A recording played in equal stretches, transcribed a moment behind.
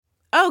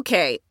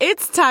Okay,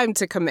 it's time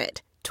to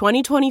commit.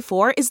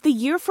 2024 is the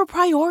year for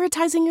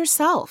prioritizing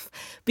yourself.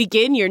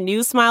 Begin your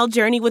new smile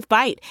journey with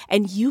Byte,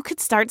 and you could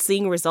start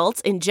seeing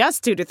results in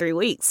just 2 to 3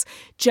 weeks.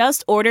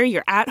 Just order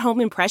your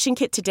at-home impression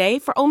kit today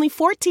for only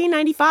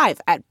 $14.95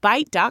 at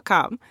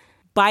Byte.com.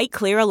 Byte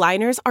Clear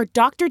aligners are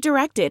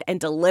doctor-directed and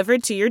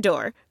delivered to your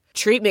door.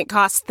 Treatment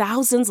costs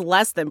thousands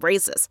less than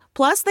braces.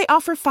 Plus, they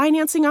offer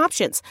financing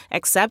options,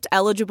 accept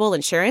eligible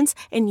insurance,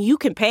 and you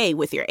can pay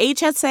with your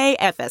HSA,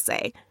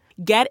 FSA.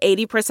 Get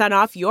 80%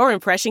 off your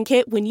impression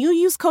kit when you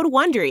use code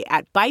WONDERY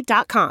at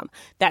Byte.com.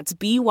 That's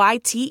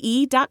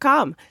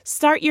BYTE.com.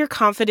 Start your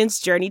confidence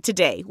journey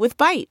today with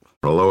Byte.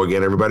 Hello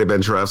again, everybody.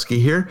 Ben Jarofsky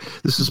here.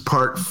 This is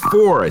part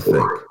 4, I think.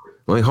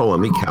 Hold on, let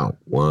me count.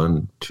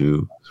 1,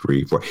 2,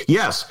 3, 4.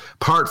 Yes,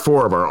 part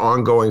 4 of our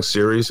ongoing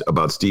series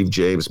about Steve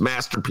James'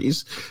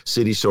 masterpiece,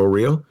 City So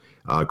Real.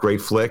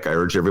 Great flick. I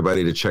urge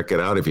everybody to check it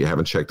out if you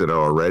haven't checked it out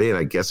already. And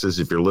I guess as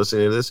if you're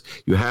listening to this,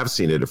 you have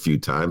seen it a few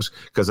times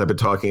because I've been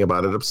talking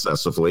about it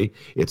obsessively.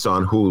 It's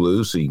on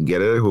Hulu, so you can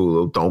get it at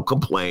Hulu. Don't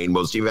complain.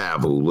 Most of you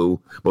have Hulu.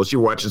 Most of you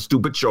are watching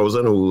stupid shows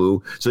on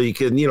Hulu. So you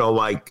can,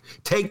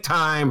 take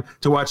time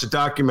to watch a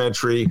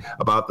documentary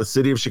about the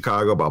city of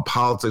Chicago, about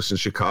politics in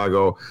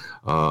Chicago,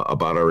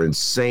 about our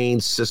insane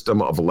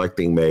system of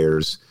electing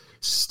mayors.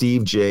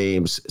 Steve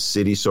James,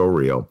 City So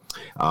Real.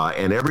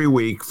 And every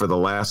week for the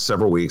last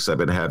several weeks, I've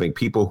been having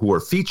people who are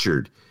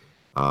featured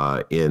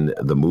in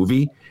the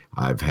movie.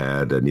 I've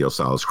had Neil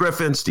Salas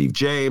Griffin, Steve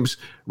James,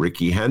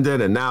 Ricky Hendon,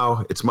 and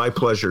now it's my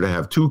pleasure to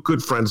have 2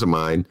 good friends of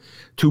mine,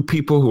 2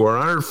 people who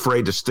aren't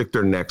afraid to stick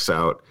their necks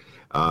out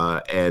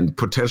and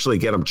potentially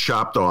get them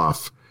chopped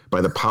off by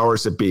the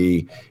powers that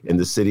be in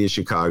the city of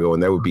Chicago.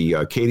 And that would be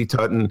Katie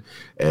Tuten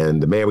and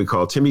the man we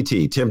call Timmy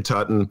T, Tim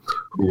Tuten,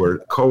 who are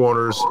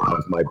co-owners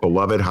of my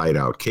beloved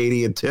Hideout.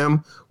 Katie and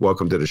Tim,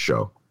 welcome to the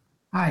show.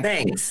 Hi.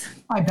 Thanks.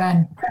 Hi,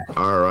 Ben.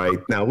 All right.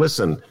 Now,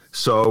 listen.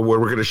 So we're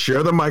going to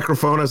share the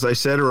microphone, as I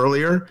said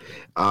earlier,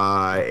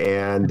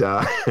 and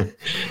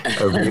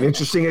it'll be an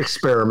interesting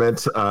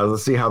experiment.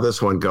 Let's see how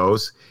this one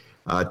goes.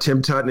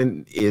 Tim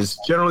Tuten is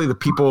generally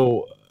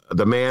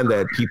the man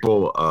that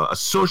people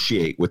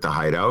associate with the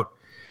Hideout.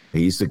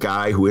 He's the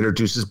guy who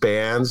introduces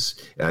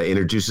bands,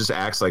 introduces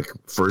acts like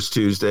First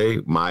Tuesday,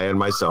 Maya and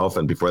myself,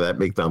 and before that,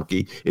 Mick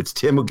Dumpke. It's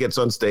Tim who gets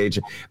on stage.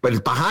 But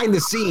it's behind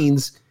the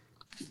scenes.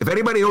 If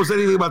anybody knows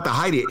anything about the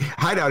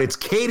Hideout, it's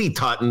Katie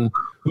Tuten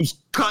who's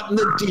cutting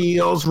the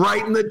deals,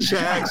 writing the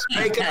checks,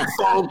 making the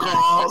phone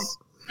calls.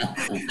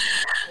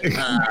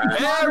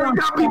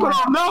 People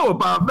don't know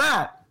about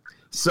that.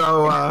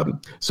 So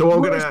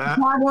we're going to...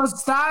 Chicago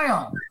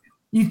style.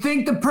 You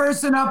think the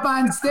person up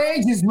on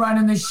stage is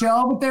running the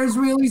show, but there's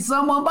really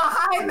someone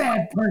behind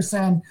that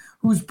person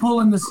who's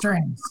pulling the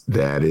strings.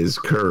 That is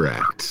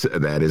correct.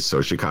 That is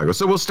so Chicago.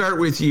 So we'll start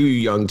with you,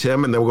 young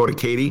Tim, and then we'll go to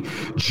Katie.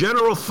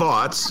 General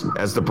thoughts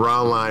as the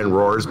brown line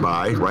roars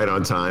by, right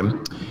on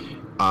time.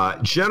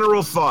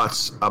 General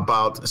thoughts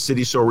about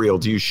City So Real.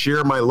 Do you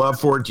share my love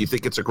for it? Do you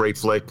think it's a great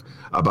flick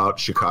about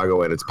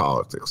Chicago and its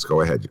politics?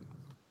 Go ahead.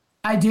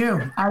 I do.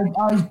 I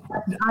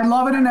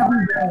love it in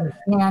every way.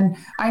 And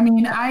I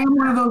mean, I am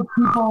one of those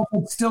people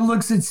that still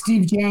looks at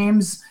Steve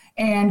James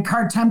and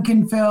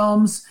Kartemkin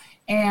films.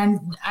 And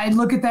I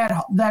look at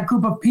that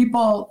group of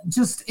people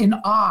just in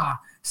awe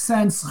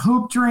since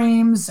Hoop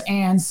Dreams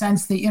and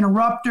since The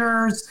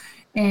Interrupters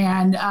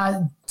and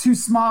Too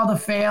Small to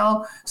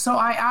Fail. So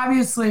I'm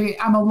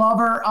a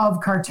lover of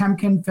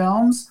Kartemkin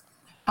films.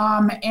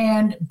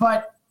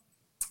 But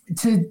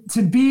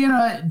to be in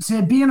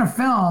a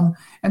film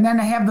and then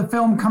to have the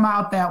film come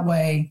out that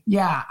way,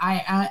 yeah,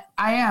 I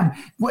am.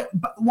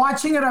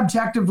 Watching it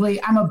objectively,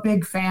 I'm a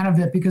big fan of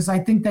it because I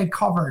think they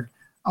covered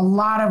a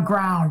lot of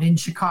ground in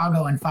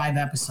Chicago in 5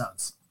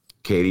 episodes.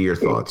 Katie, your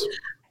thoughts?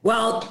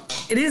 Well,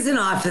 it isn't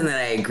often that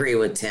I agree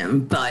with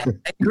Tim, but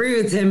I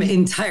agree with him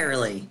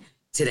entirely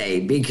today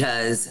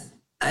because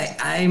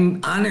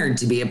I'm honored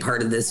to be a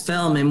part of this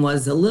film and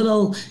was a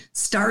little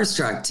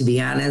starstruck, to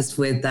be honest,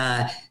 with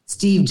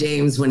Steve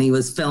James when he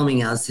was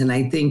filming us. And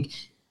I think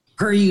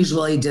per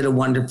usual, he did a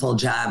wonderful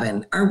job.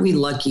 And aren't we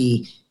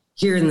lucky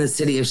here in the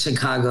city of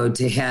Chicago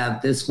to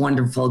have this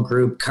wonderful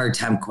group,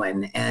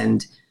 Kartemkin?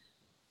 And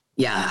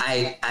yeah,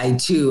 I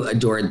too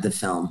adored the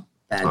film.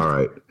 All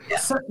right. Yeah.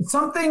 So,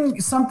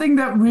 something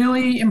that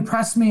really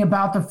impressed me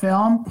about the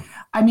film.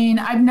 I mean,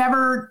 I've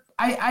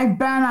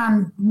been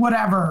on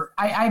whatever.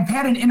 I've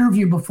had an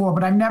interview before,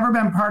 but I've never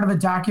been part of a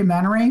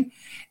documentary.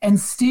 And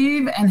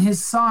Steve and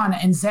his son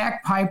and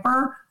Zach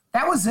Piper,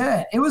 that was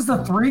it. It was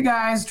the 3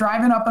 guys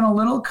driving up in a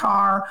little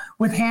car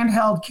with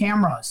handheld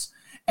cameras.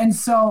 And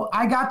so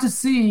I got to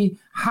see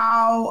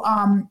how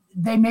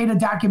they made a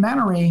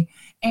documentary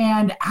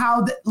and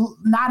how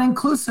not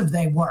inclusive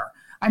they were.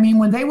 I mean,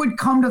 when they would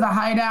come to the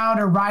Hideout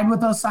or ride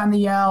with us on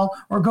the L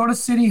or go to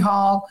City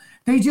Hall,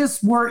 they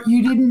just were,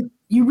 you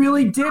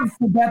really did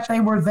forget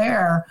they were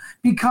there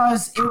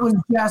because it was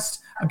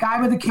just a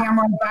guy with a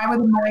camera, a guy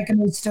with a mic,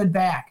 and they stood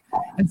back.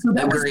 And so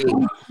that was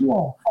really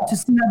cool to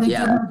see how they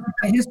did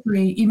the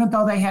history, even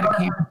though they had a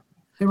camera.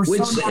 They were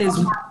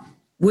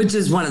which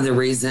is one of the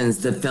reasons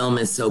the film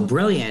is so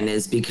brilliant,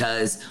 is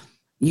because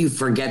you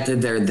forget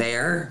that they're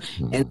there.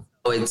 And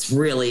so it's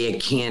really a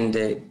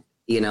candid,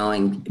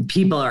 and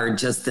people are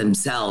just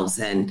themselves.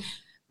 And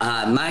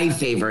my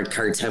favorite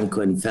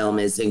Kartemquin film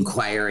is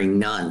Inquiring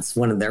Nuns,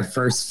 one of their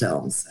first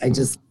films. I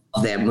just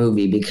love that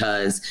movie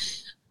because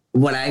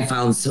what I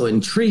found so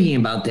intriguing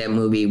about that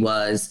movie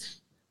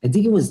was, I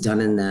think it was done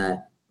in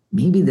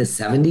maybe the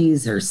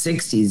 70s or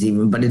 60s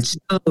even, but it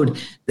showed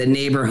the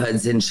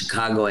neighborhoods in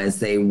Chicago as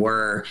they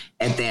were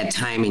at that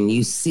time. And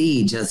you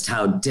see just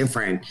how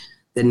different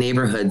the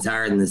neighborhoods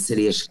are in the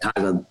city of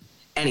Chicago.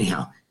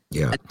 Anyhow,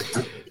 yeah,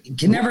 you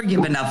can never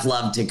give enough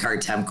love to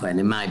Kartemquin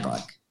in my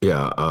book.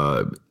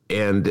 Yeah,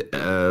 and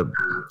the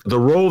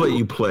role that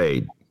you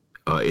played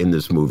in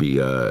this movie,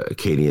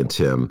 Katie and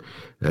Tim,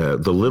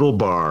 the little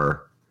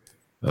bar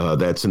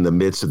that's in the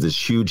midst of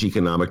this huge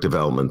economic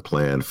development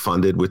plan,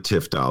 funded with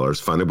TIF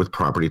dollars, funded with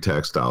property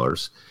tax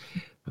dollars,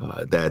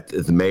 that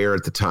the mayor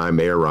at the time,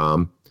 Mayor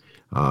Rahm,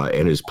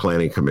 and his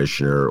planning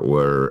commissioner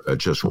were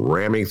just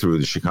ramming through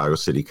the Chicago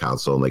City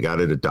Council, and they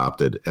got it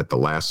adopted at the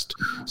last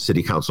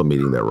city council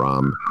meeting that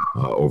Rahm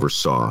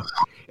oversaw.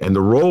 And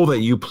the role that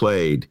you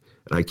played,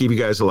 and I give you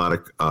guys a lot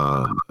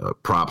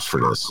of props for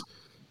this,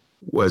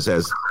 was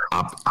as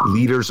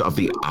leaders of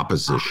the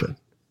opposition.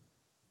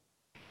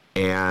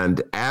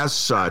 And as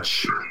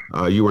such,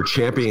 you were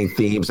championing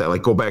themes that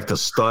go back to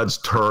Studs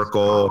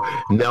Terkel,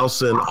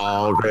 Nelson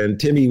Algren.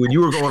 Timmy, when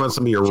you were going on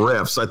some of your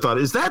riffs, I thought,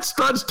 is that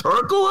Studs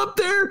Terkel up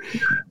there?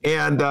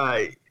 And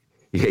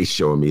he's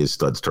showing me his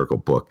Studs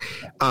Terkel book.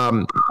 I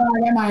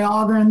got my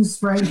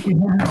Algrens right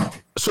here.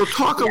 So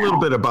talk a little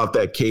bit about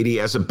that, Katie,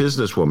 as a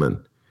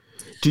businesswoman.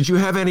 Did you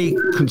have any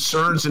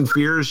concerns and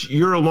fears?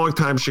 You're a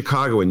longtime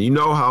Chicagoan. You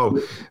know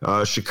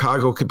how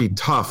Chicago could be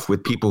tough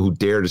with people who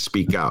dare to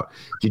speak out.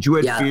 Did you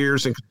have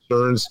fears and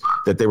concerns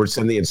that they would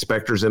send the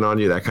inspectors in on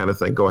you, that kind of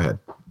thing? Go ahead.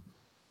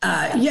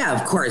 Yeah,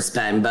 of course,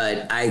 Ben.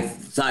 But I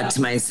thought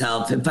to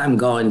myself, if I'm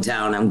going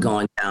down, I'm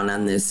going down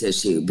on this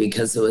issue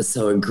because it was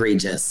so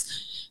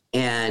egregious.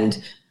 And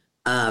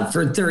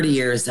for 30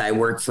 years, I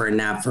worked for a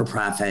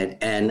not-for-profit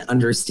and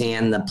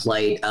understand the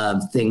plight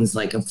of things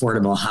like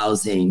affordable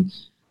housing,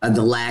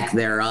 the lack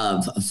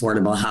thereof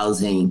affordable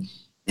housing,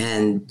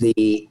 and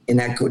the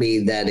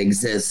inequity that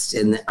exists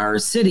in our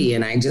city.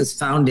 And I just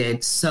found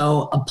it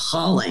so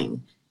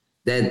appalling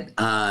that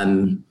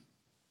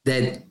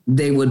that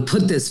they would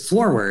put this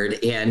forward.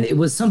 And it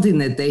was something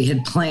that they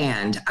had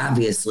planned,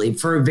 obviously,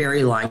 for a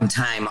very long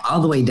time,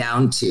 all the way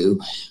down to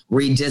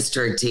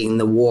redistricting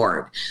the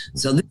ward.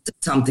 So this is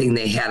something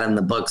they had on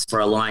the books for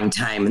a long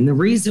time. And the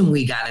reason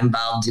we got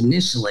involved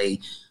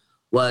initially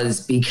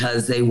was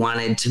because they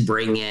wanted to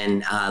bring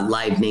in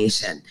Live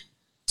Nation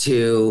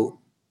to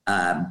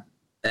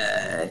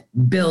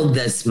build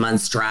this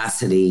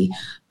monstrosity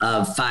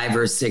of 5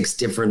 or 6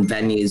 different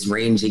venues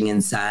ranging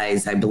in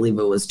size. I believe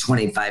it was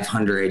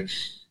 2,500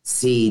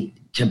 seat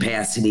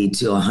capacity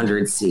to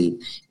 100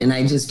 seat. And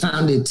I just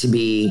found it to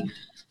be,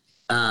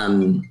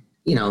 wrong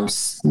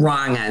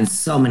on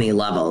so many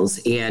levels.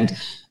 And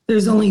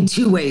there's only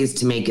 2 ways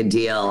to make a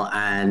deal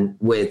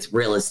with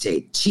real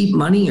estate: cheap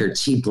money or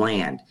cheap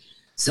land.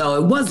 So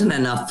it wasn't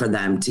enough for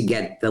them to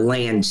get the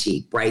land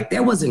cheap, right?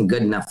 That wasn't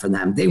good enough for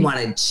them. They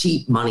wanted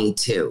cheap money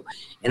too.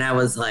 And I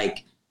was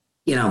like,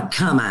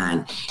 come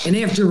on. And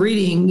after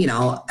reading,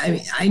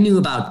 I knew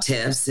about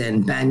TIFs,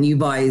 and Ben,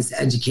 you've always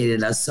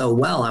educated us so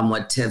well on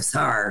what TIFs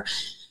are.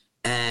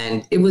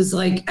 And it was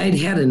like, I'd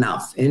had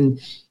enough. And,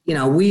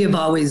 we have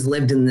always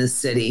lived in this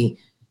city.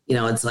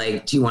 It's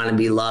like, do you want to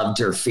be loved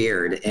or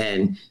feared?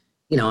 And,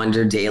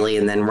 under Daley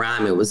and then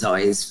Rahm, it was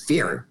always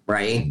fear,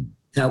 right?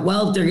 So,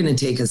 well, they're going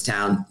to take us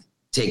down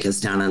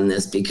on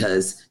this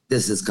because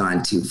this has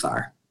gone too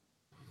far.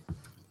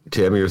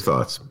 Tim, your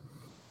thoughts?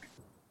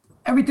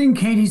 Everything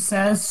Katie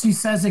says, she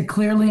says it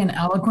clearly and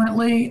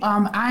eloquently.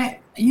 Look, like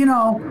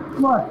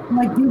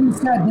Katie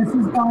said, this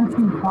has gone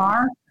too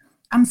far.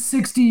 I'm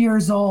 60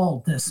 years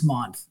old this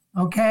month,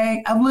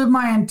 okay? I've lived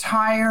my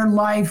entire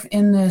life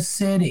in this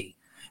city.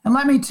 And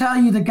let me tell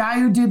you, the guy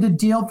who did the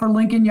deal for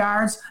Lincoln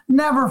Yards,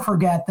 never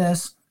forget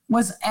this,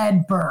 was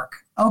Ed Burke.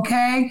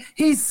 Okay,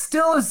 he's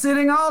still a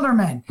sitting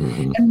alderman.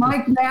 And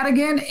Mike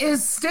Madigan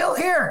is still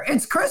here.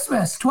 It's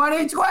Christmas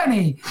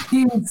 2020.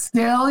 He's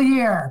still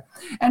here.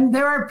 And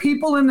there are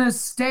people in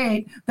this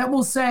state that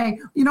will say,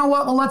 you know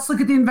what, well, let's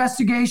look at the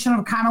investigation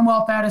of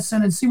Commonwealth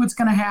Edison and see what's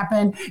going to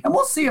happen. And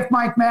we'll see if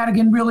Mike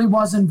Madigan really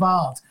was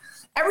involved.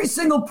 Every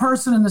single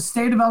person in the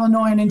state of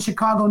Illinois and in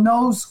Chicago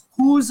knows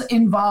who's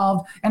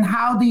involved and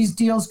how these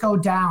deals go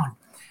down.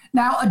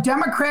 Now, a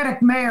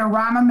Democratic mayor,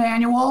 Rahm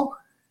Emanuel,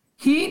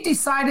 he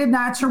decided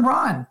not to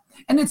run.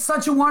 And it's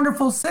such a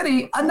wonderful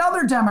city.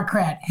 Another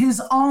Democrat, his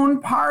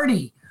own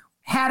party,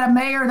 had a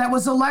mayor that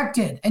was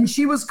elected, and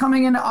she was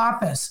coming into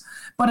office.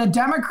 But a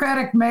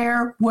Democratic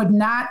mayor would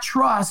not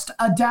trust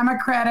a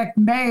Democratic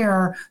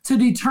mayor to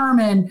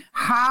determine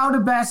how to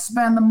best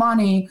spend the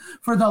money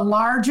for the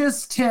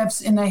largest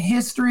TIFs in the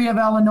history of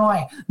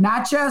Illinois.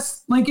 Not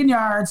just Lincoln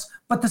Yards,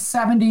 but the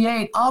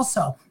 78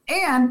 also.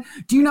 And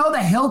do you know the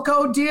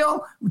Hilco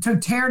deal to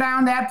tear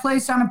down that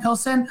place down in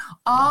Pilsen?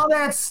 All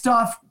that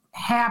stuff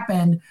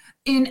happened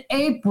in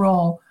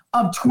April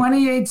of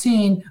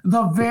 2018,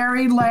 the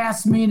very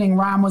last meeting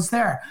Ron was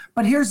there.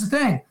 But here's the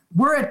thing.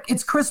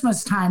 It's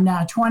Christmas time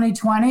now,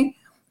 2020.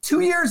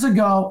 2 years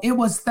ago, it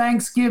was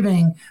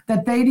Thanksgiving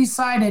that they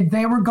decided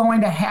they were going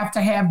to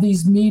have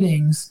these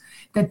meetings,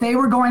 that they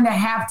were going to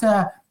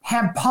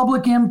have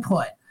public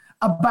input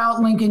about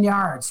Lincoln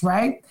Yards,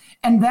 right?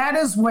 And that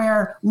is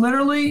where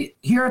literally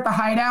here at the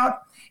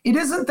Hideout, it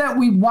isn't that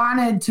we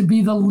wanted to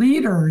be the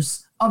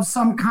leaders of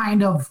some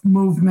kind of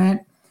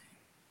movement.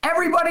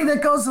 Everybody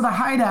that goes to the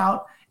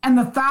Hideout and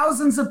the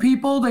thousands of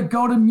people that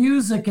go to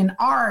music and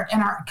art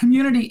and our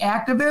community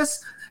activists,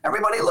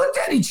 everybody looked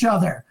at each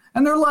other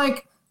and they're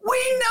like,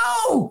 we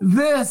know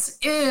this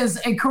is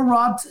a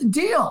corrupt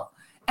deal.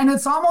 And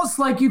it's almost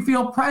like you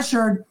feel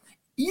pressured.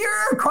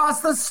 You're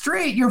across the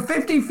street. You're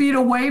 50 feet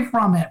away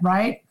from it,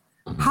 right?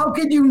 How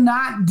could you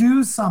not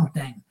do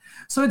something?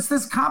 So it's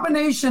this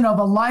combination of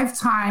a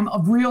lifetime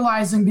of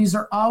realizing these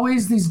are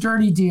always these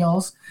dirty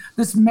deals.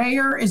 This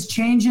mayor is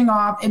changing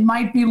off. It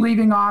might be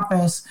leaving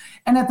office.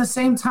 And at the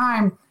same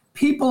time,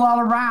 people all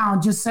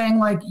around just saying,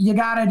 like, you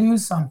got to do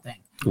something.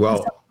 Well,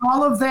 so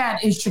all of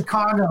that is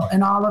Chicago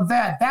and all of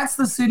that. That's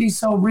the city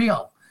so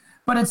real.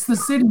 But it's the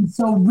city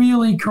so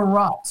really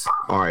corrupt.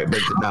 All right,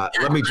 but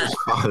let me just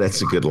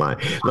that's a good line.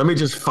 Let me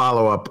just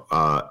follow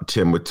up,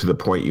 Tim, to the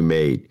point you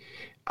made.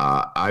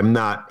 I'm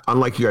not,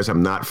 unlike you guys,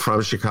 I'm not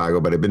from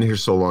Chicago, but I've been here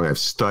so long, I've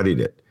studied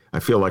it.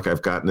 I feel like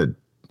I've gotten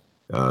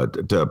a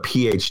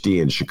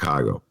PhD in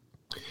Chicago.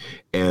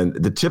 And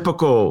the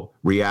typical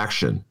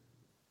reaction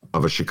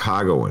of a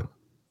Chicagoan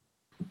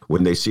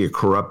when they see a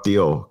corrupt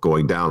deal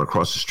going down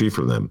across the street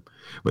from them,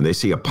 when they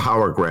see a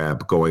power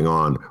grab going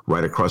on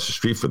right across the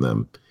street from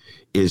them,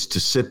 is to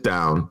sit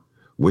down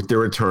with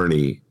their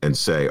attorney and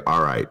say,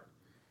 all right,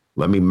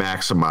 let me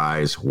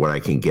maximize what I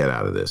can get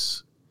out of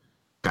this.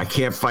 I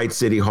can't fight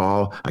City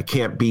Hall. I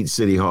can't beat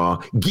City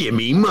Hall. Give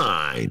me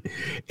mine.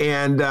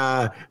 And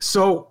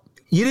so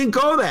you didn't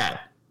go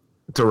that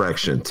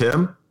direction,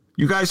 Tim.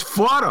 You guys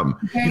fought them.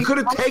 Okay. You could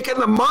have taken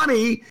the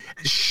money,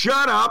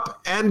 shut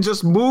up, and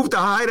just moved the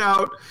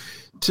Hideout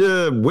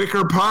to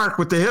Wicker Park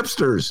with the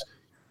hipsters.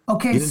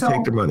 Okay, you didn't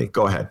take the money.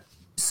 Go ahead.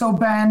 So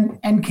Ben,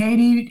 and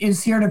Katie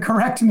is here to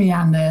correct me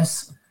on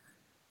this.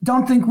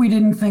 Don't think we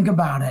didn't think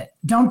about it.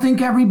 Don't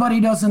think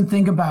everybody doesn't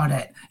think about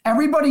it.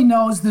 Everybody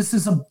knows this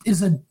is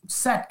a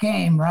set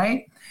game,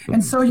 right?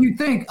 And so you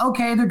think,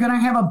 okay, they're going to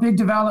have a big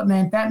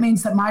development. That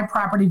means that my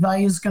property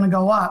value is going to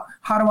go up.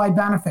 How do I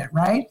benefit,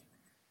 right?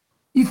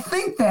 You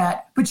think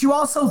that, but you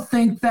also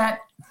think that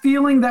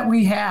feeling that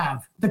we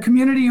have, the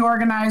community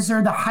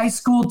organizer, the high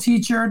school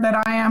teacher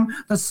that I am,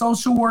 the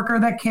social worker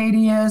that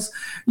Katie is,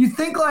 you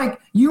think like,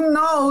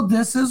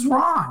 this is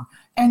wrong.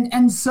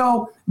 And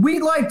so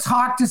we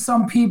talk to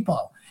some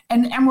people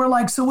and we're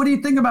like, so what do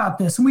you think about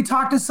this? And we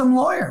talked to some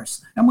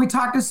lawyers and we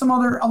talked to some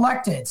other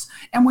electeds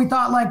and we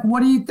thought like,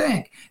 what do you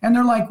think? And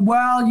they're like,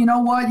 well, you know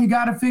what? You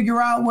got to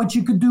figure out what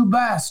you could do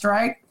best,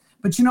 right?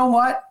 But you know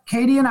what?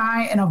 Katie and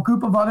I and a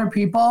group of other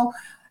people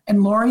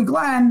and Lori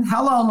Glenn,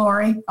 hello,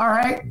 Lori. All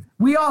right.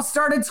 We all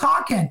started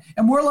talking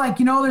and we're like,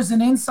 there's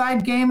an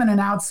inside game and an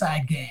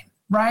outside game.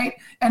 Right.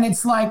 And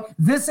it's like,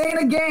 this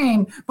ain't a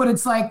game, but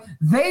it's like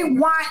they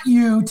want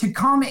you to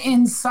come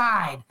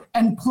inside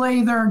and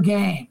play their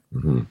game.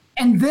 Mm-hmm.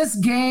 And this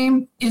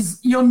game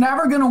you're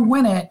never going to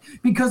win it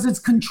because it's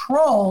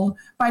controlled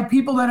by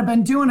people that have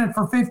been doing it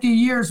for 50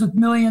 years with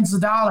millions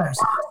of dollars.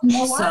 You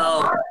know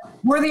what?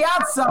 We're the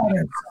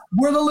outsiders.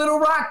 We're the Little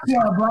Rock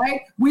Club,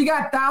 right? We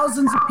got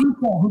thousands of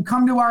people who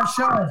come to our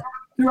shows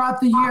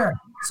throughout the year.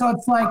 So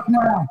it's like,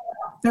 no,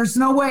 there's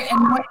no way.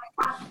 And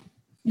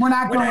we're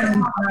not going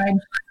inside.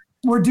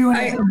 We're doing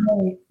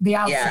it the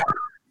outside. Yeah.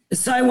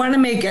 So I want to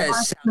make a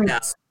shout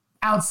out.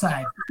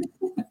 Outside.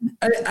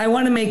 I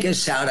want to make a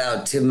shout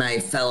out to my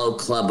fellow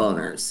club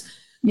owners.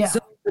 Yeah. So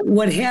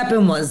what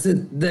happened was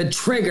the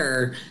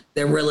trigger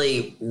that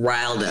really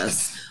riled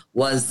us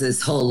was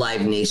this whole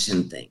Live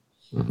Nation thing.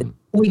 Mm-hmm.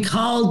 We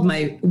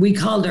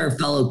called our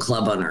fellow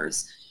club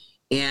owners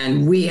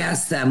and we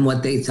asked them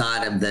what they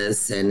thought of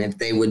this and if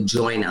they would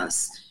join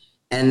us.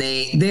 And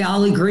they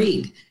all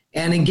agreed.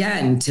 And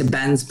again, to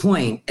Ben's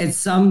point, it's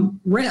some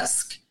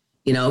risk,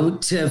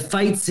 to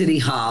fight City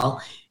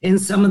Hall. And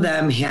some of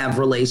them have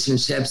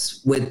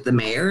relationships with the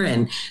mayor.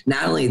 And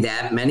not only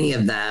that, many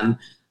of them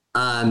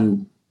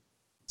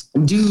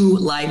do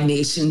Live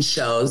Nation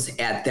shows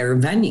at their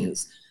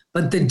venues.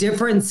 But the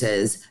difference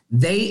is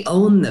they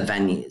own the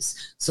venues.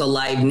 So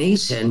Live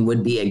Nation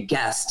would be a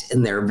guest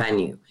in their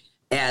venue,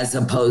 as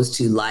opposed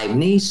to Live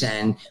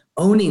Nation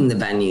owning the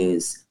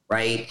venues,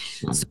 right?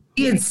 So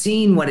we had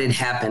seen what had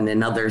happened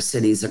in other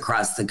cities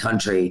across the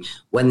country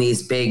when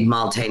these big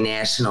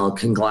multinational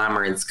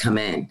conglomerates come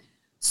in.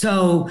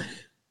 So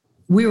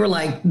we were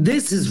like,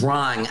 this is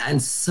wrong on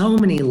so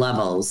many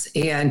levels.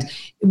 And,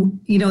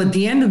 at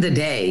the end of the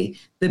day,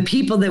 the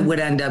people that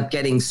would end up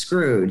getting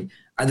screwed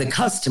are the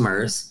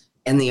customers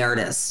and the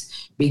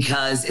artists,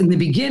 because in the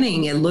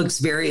beginning it looks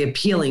very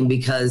appealing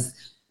because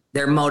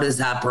their modus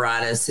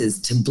operatus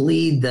is to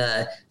bleed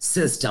the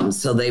system.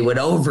 So they would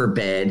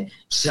overbid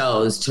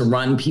shows to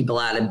run people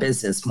out of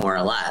business, more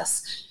or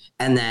less,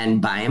 and then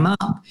buy them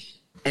up.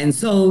 And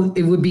so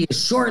it would be a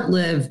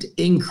short-lived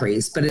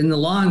increase, but in the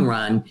long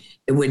run,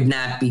 it would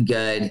not be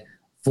good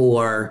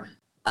for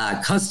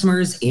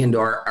customers and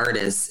or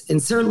artists,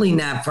 and certainly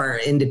not for our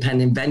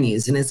independent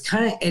venues. And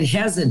it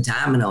has a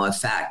domino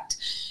effect.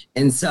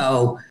 And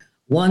so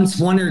once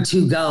one or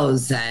two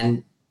goes,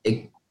 then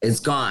it's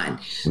gone.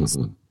 Mm-hmm.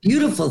 So the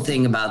beautiful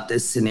thing about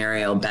this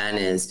scenario, Ben,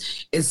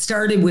 is it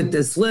started with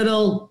this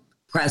little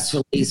press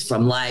release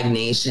from Live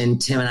Nation.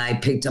 Tim and I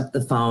picked up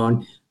the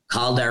phone,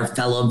 called our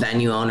fellow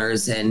venue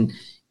owners, and,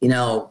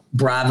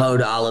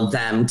 bravoed all of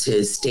them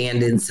to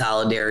stand in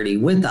solidarity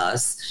with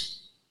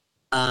us.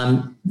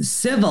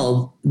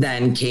 Civil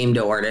then came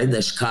to order,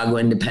 the Chicago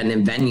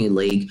Independent Venue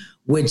League,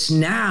 which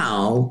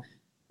now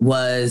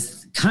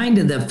was kind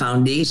of the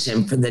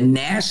foundation for the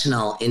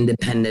National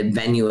Independent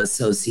Venue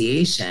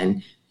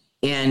Association.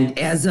 And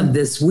as of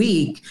this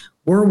week,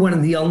 we're one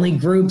of the only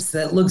groups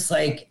that looks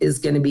like is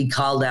going to be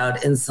called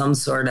out in some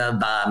sort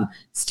of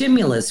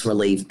stimulus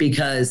relief,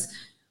 because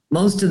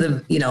most of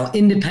the,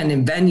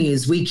 independent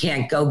venues, we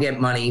can't go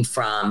get money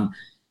from,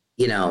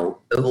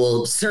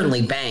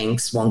 certainly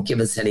banks won't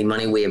give us any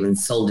money. We haven't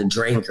sold a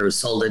drink or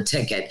sold a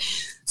ticket.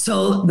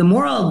 So the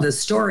moral of the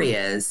story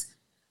is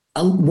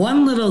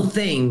one little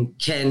thing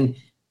can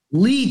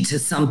lead to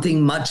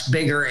something much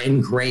bigger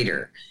and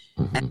greater.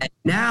 Mm-hmm. And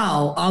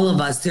now all of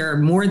us, there are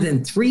more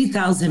than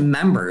 3,000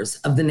 members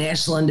of the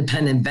National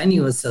Independent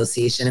Venue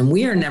Association, and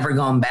we are never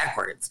going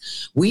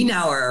backwards. We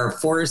now are a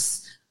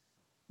force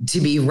to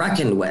be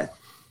reckoned with.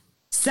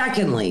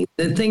 Secondly,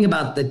 the thing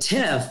about the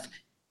TIF,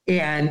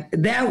 and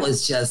that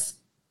was just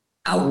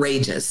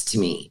outrageous to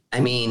me. I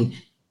mean,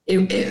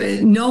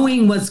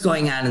 knowing what's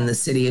going on in the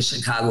city of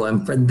Chicago,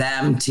 and for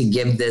them to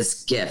give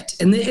this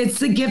gift, and it's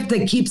the gift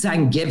that keeps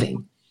on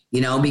giving,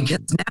 because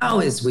now,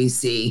 as we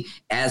see,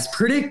 as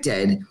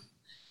predicted,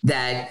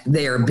 that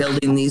they are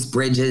building these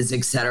bridges,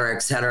 et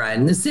cetera,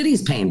 and the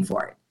city's paying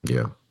for it.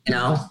 Yeah.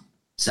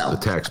 So the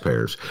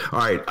taxpayers. All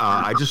right.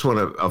 I just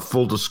want a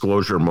full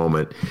disclosure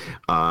moment.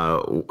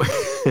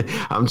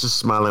 I'm just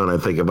smiling when I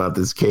think about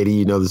this,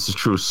 Katie. This is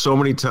true. So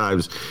many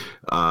times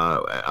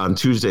on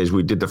Tuesdays,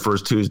 we did the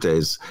first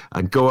Tuesdays.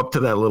 I'd go up to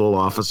that little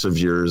office of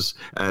yours,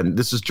 and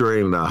this is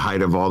during the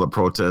height of all the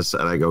protests.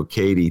 And I go,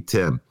 Katie,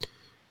 Tim,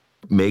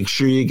 make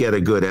sure you get a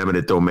good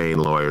eminent domain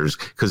lawyers,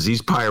 because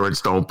these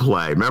pirates don't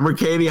play. Remember,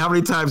 Katie, how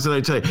many times did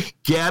I tell you,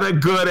 get a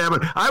good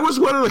eminent? I was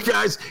one of the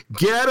guys,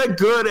 get a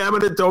good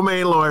eminent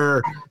domain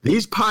lawyer.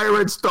 These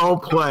pirates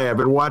don't play. I've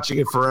been watching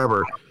it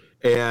forever.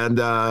 And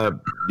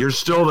you're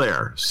still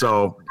there.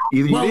 So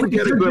either you didn't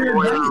get a good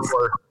lawyer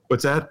or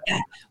what's that?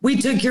 Yeah.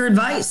 We took your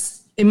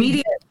advice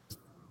immediately.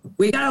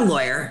 We got a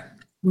lawyer.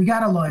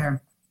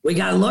 We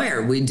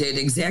did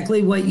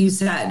exactly what you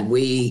said.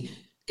 We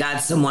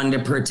got someone to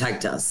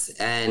protect us.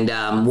 And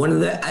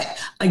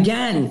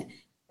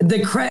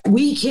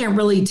we can't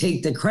really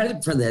take the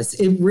credit for this.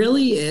 It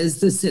really is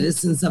the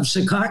citizens of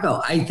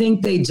Chicago. I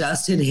think they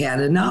just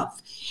had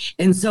enough.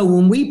 And so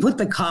when we put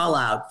the call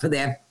out for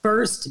that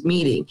first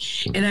meeting,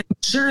 and I'm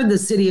sure the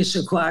city of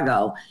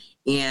Chicago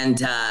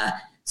and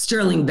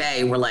Sterling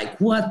Bay were like,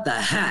 what the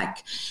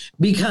heck?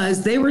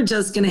 Because they were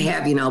just going to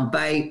have,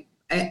 I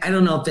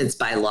don't know if it's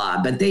by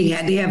law, but they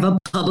had to have a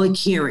public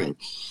hearing.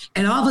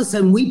 And all of a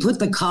sudden we put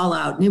the call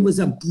out, and it was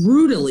a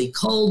brutally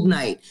cold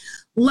night,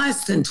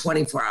 less than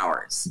 24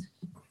 hours.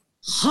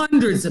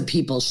 Hundreds of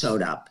people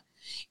showed up.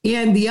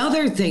 And the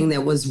other thing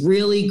that was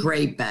really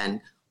great,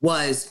 Ben,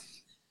 was,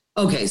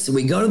 okay, so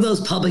we go to those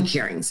public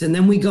hearings, and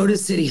then we go to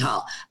City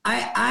Hall.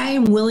 I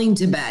am willing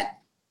to bet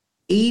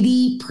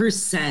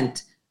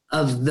 80%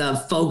 of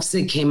the folks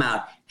that came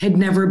out had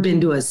never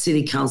been to a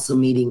city council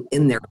meeting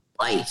in their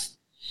life.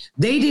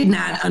 They did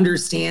not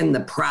understand the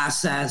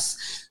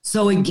process.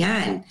 So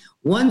again,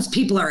 once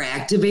people are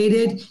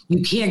activated,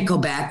 you can't go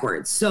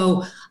backwards.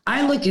 So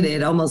I look at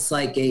it almost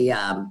like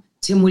a,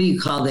 Tim, what do you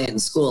call that in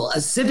school?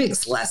 A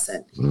civics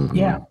lesson. Mm-hmm.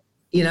 Yeah.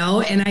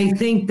 And I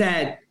think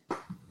that,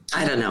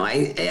 I don't know,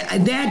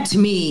 that to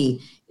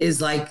me is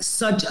like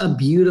such a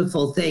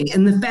beautiful thing.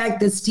 And the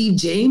fact that Steve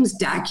James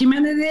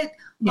documented it,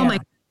 oh my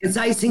God, it's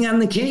icing on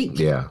the cake.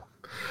 Yeah.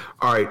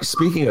 All right.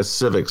 Speaking of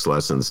civics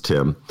lessons,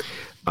 Tim,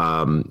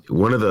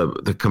 one of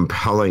the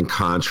compelling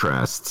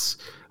contrasts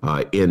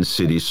in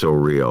City So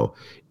Real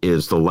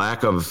is the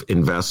lack of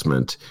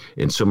investment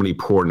in so many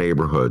poor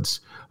neighborhoods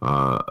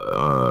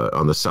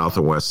on the south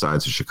and west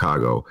sides of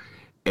Chicago,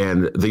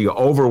 and the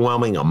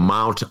overwhelming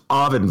amount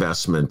of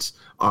investment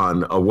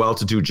on a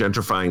well-to-do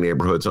gentrifying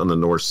neighborhoods on the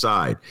north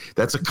side.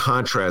 That's a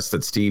contrast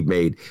that Steve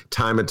made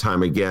time and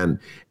time again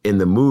in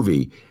the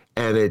movie.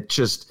 And it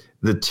just,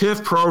 the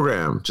TIF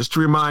program, just to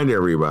remind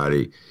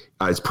everybody,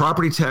 it's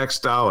property tax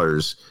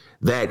dollars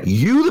that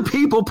you, the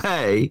people,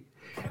 pay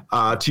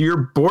to your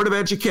Board of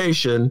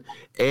Education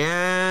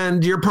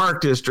and your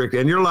park district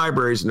and your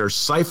libraries, and they're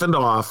siphoned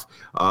off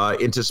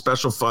into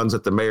special funds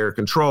that the mayor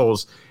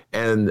controls.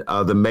 And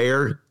the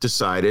mayor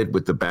decided,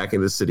 with the backing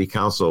of the city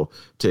council,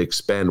 to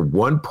expend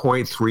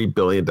 $1.3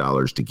 billion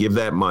to give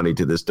that money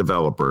to this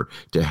developer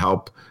to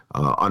help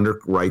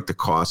underwrite the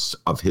costs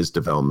of his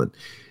development.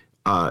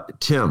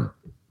 Tim,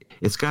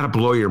 it's got to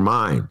blow your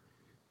mind.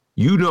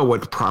 You know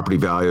what property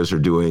values are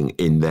doing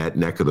in that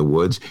neck of the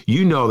woods.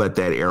 You know that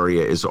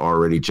area is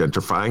already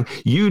gentrifying.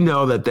 You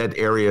know that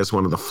area is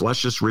one of the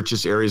fleshest,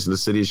 richest areas in the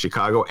city of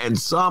Chicago. And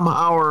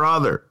somehow or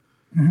other,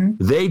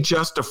 they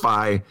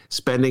justify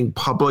spending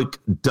public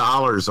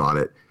dollars on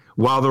it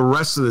while the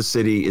rest of the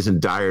city is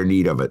in dire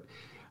need of it.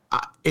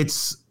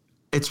 It's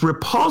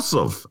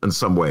repulsive in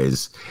some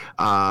ways.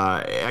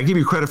 I give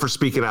you credit for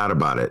speaking out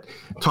about it.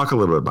 Talk a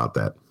little bit about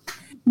that.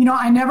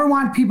 I never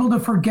want people to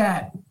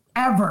forget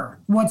ever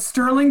what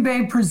Sterling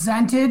Bay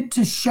presented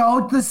to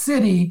show the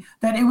city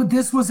that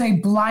this was a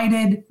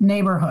blighted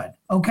neighborhood.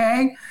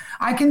 Okay,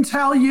 I can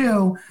tell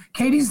you,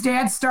 Katie's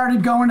dad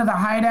started going to the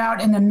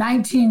Hideout in the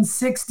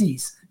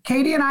 1960s.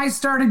 Katie and I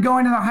started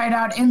going to the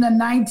Hideout in the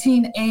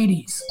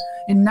 1980s.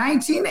 In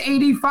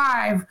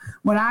 1985,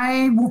 when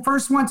I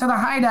first went to the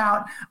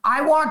Hideout,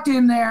 I walked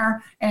in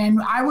there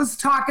and I was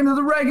talking to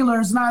the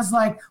regulars and I was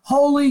like,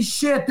 holy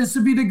shit, this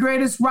would be the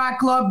greatest rock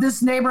club.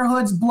 This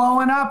neighborhood's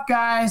blowing up,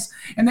 guys.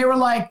 And they were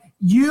like,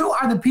 you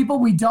are the people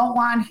we don't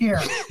want here.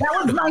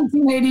 That was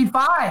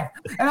 1985.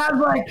 And I was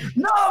like,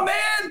 no,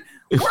 man,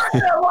 we're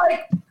going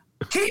to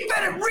keep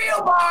it a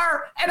real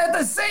bar and at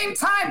the same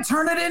time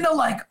turn it into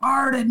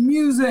art and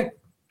music,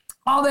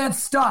 all that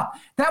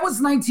stuff. That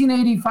was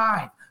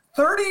 1985.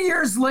 30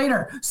 years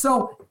later.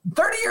 So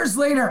 30 years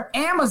later,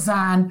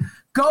 Amazon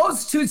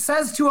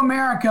says to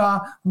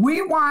America,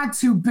 we want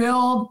to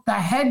build the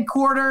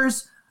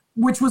headquarters,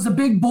 which was a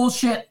big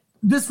bullshit.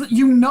 This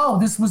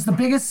was the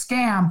biggest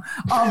scam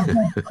of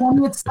the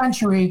 20th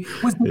century,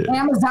 was the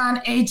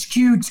Amazon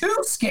HQ2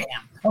 scam.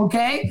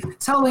 Okay,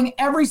 telling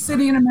every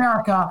city in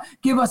America,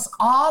 give us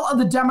all of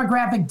the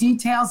demographic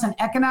details and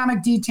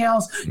economic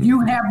details you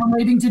have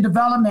relating to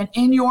development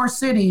in your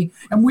city,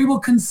 and we will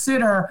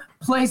consider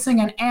placing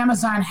an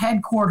Amazon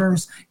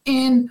headquarters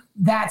in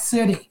that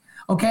city.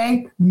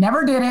 Okay,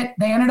 never did it.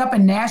 They ended up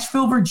in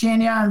Nashville,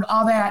 Virginia, and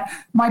all that.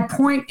 My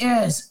point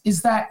is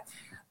that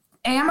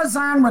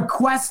Amazon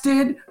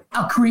requested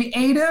a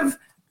creative,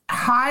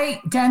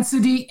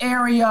 high-density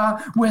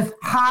area with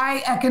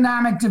high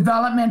economic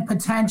development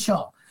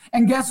potential.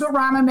 And guess what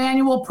Rahm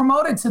Emanuel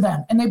promoted to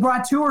them? And they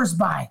brought tours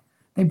by.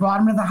 They brought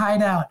them to the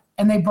Hideout,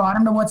 and they brought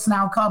them to what's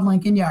now called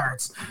Lincoln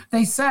Yards.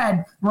 They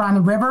said, we're on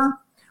the river.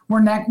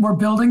 We're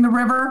building the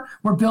river.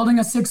 We're building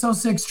a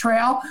 606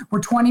 trail.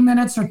 We're 20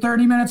 minutes or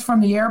 30 minutes from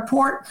the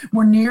airport.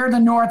 We're near the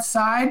north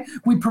side.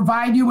 We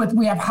provide you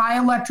we have high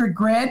electric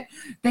grid.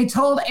 They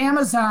told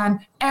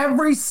Amazon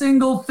every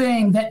single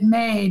thing that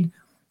made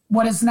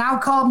what is now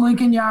called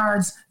Lincoln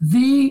Yards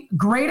the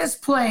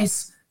greatest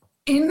place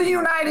in the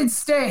United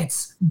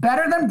States,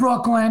 better than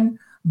Brooklyn,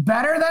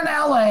 better than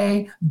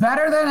LA,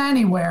 better than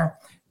anywhere,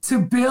 to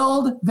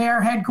build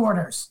their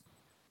headquarters.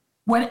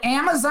 When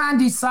Amazon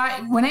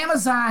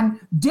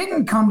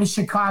didn't come to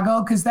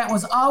Chicago, because that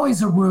was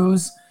always a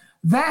ruse,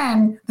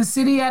 then the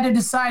city had to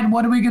decide,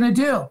 what are we going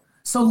to do?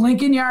 So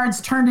Lincoln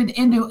Yards turned it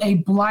into a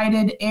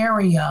blighted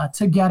area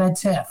to get a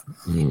TIF.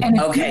 And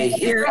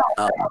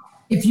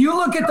if you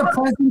look at the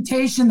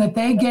presentation that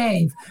they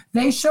gave,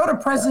 they showed a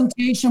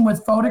presentation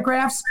with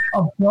photographs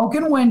of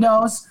broken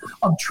windows,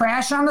 of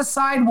trash on the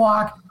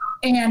sidewalk,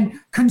 and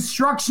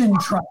construction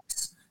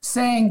trucks,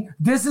 saying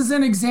this is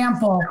an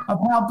example of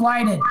how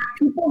blighted.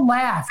 People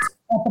laughed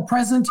at the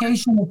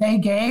presentation that they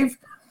gave,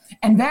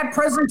 and that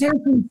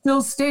presentation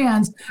still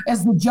stands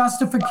as the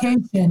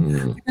justification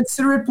to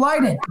consider it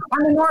blighted.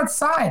 On the north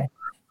side,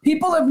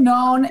 people have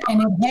known,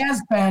 and it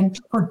has been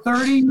for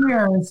 30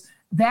 years,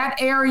 that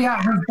area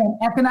has been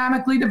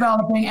economically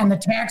developing and the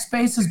tax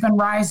base has been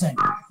rising.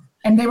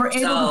 And they were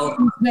able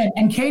to submit.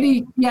 And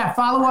Katie,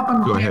 follow up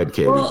on that. Go ahead,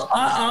 Katie. Well,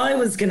 all I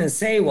was going to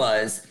say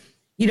was,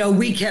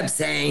 we kept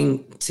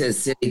saying to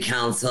city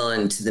council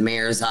and to the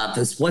mayor's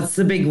office, what's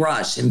the big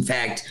rush? In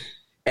fact,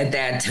 at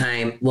that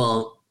time,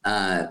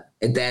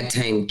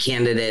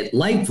 candidate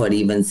Lightfoot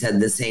even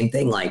said the same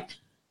thing,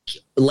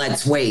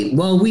 let's wait.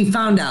 Well, we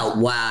found out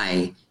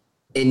why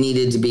it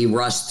needed to be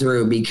rushed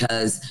through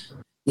because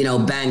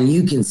Ben,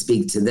 you can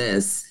speak to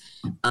this.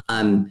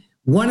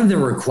 One of the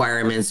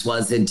requirements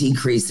was a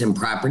decrease in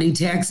property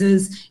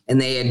taxes,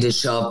 and they had to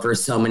show up for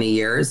so many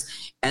years.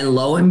 And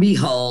lo and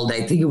behold,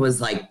 I think it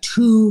was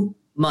 2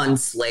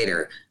 months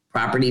later,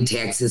 property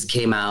taxes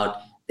came out.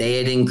 They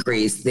had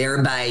increased,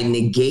 thereby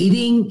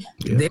negating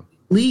their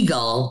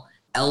legal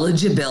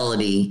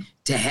eligibility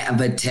to have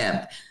a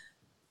TIF.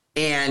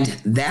 And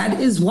that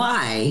is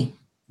why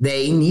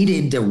they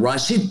needed to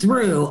rush it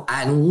through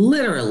on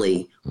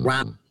literally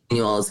Rahm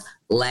Emanuel's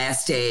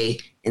last day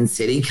in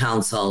city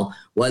council,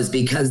 was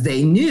because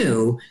they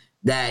knew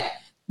that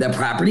the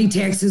property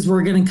taxes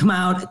were going to come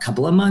out a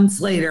couple of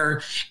months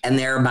later and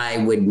thereby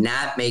would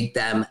not make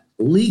them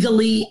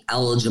legally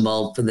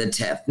eligible for the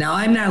TIF. Now,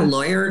 I'm not a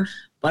lawyer,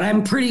 but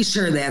I'm pretty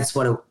sure that's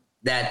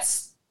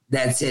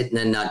it in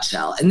a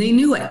nutshell. And they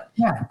knew it.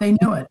 Yeah, they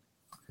knew it.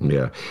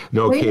 Yeah.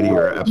 No, Katie,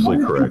 you're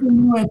absolutely correct.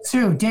 Knew it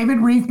too. David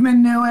Reifman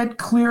knew it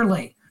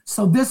clearly.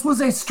 So this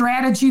was a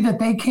strategy that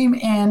they came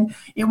in.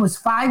 It was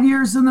 5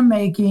 years in the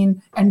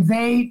making, and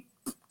they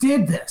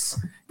did this.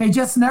 They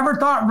just never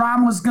thought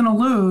Ron was going to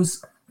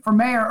lose for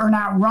mayor or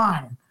not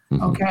run.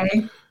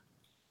 Okay.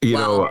 You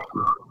know,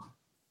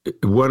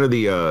 one of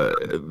the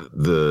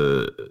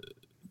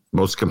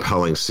most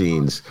compelling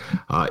scenes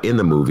in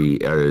the movie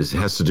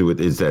has to do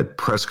with is that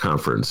press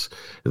conference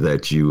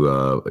that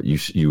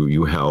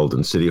you held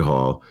in City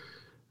Hall.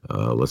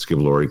 Let's give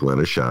Lori Glenn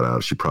a shout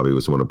out. She probably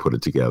was the one who put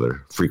it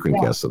together. Frequent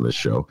guest on this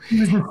show.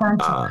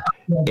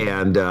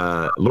 And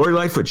Lori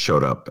Lightfoot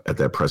showed up at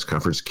that press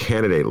conference,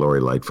 candidate Lori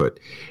Lightfoot.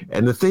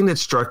 And the thing that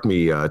struck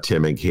me,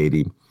 Tim and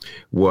Katie,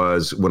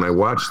 was when I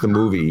watched the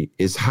movie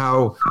is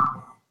how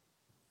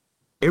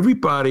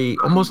everybody,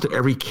 almost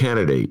every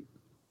candidate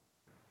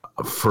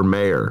for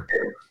mayor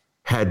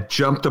had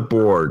jumped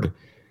aboard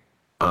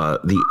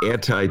the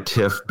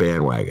anti-TIF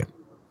bandwagon.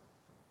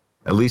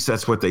 At least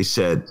that's what they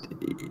said,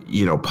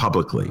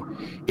 publicly.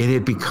 It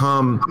had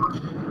become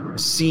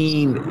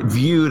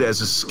viewed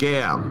as a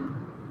scam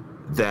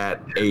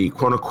that a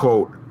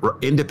quote-unquote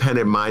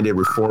independent-minded,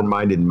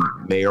 reform-minded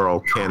mayoral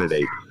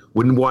candidate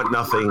wouldn't want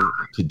nothing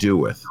to do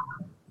with.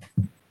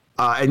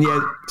 And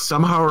yet,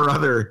 somehow or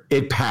other,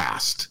 it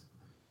passed.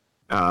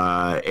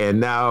 And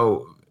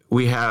now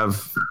we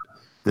have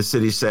the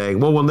city saying,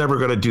 well, we're never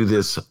going to do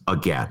this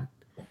again.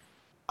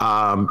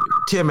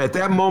 Tim, at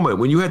that moment,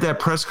 when you had that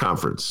press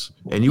conference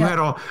and you had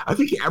I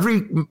think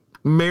every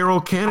mayoral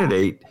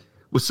candidate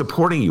was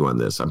supporting you on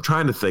this. I'm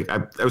trying to think,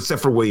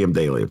 except for William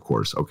Daley, of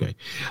course. Okay.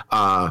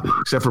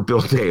 Except for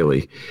Bill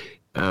Daley,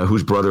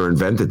 whose brother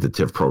invented the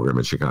TIF program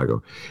in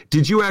Chicago.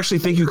 Did you actually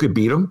think you could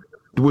beat him?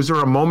 Was there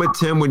a moment,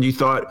 Tim, when you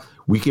thought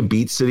we can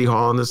beat City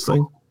Hall on this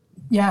thing?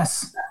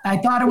 Yes. I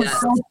thought it was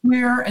so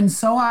clear and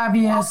so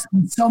obvious.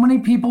 And so many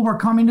people were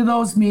coming to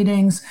those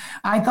meetings.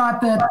 I thought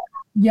that,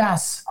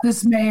 yes,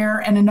 this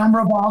mayor and a number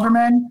of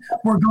aldermen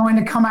were going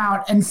to come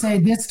out and say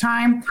this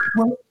time,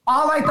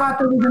 all I thought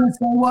they were going to say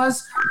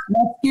was,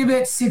 let's give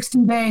it 60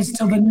 days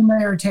till the new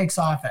mayor takes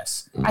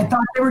office. I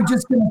thought they were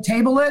just going to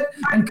table it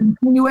and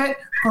continue it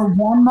for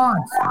 1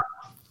 month.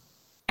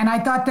 And I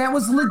thought that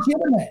was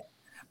legitimate.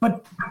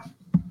 But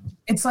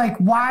it's like,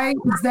 why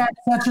is that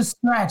such a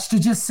stretch to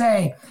just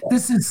say,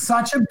 this is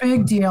such a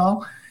big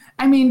deal?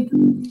 I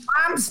mean,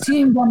 Tom's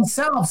team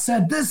themselves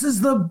said, this is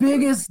the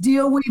biggest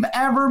deal we've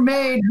ever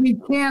made. We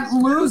can't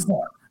lose it,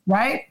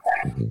 right?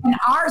 And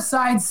our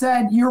side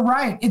said, you're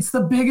right. It's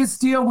the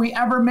biggest deal we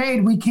ever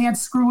made. We can't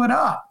screw it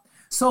up.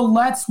 So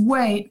let's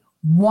wait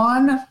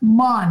 1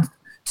 month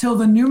till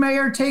the new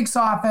mayor takes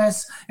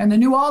office and the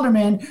new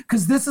alderman,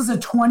 because this is a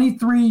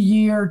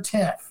 23-year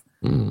TIF.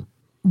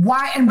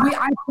 Why? And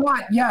I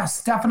thought,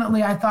 yes,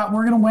 definitely. I thought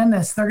we're going to win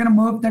this. They're going to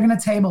move. They're going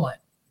to table it.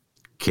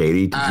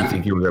 Katie, did you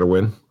think you were going to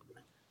win?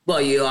 Well,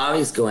 you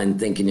always go in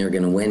thinking you're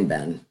going to win,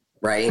 Ben,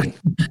 right?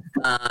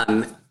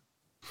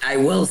 I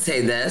will say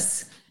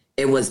this.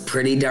 It was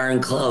pretty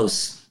darn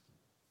close.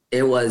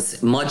 It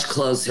was much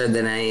closer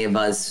than any of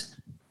us,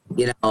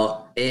 I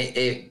thought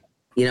we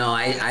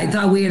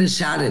had a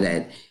shot at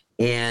it.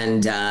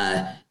 And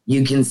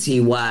you can see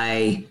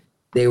why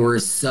they were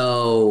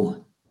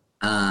so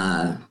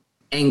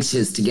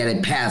anxious to get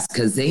it passed,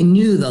 because they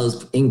knew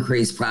those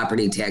increased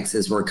property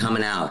taxes were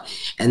coming out,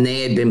 and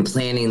they had been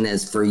planning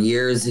this for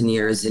years and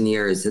years and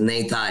years. And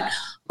they thought,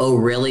 oh,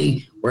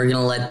 really? We're going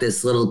to let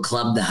this little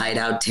club, the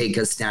Hideout, take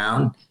us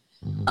down?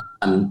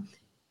 It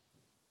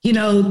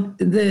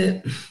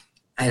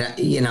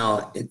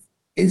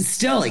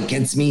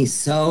gets me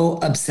so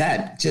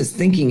upset just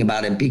thinking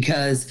about it,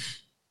 because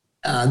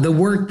the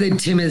work that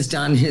Tim has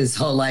done his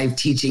whole life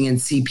teaching in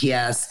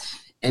CPS,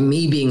 and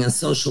me being a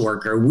social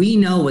worker, we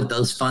know what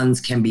those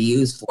funds can be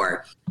used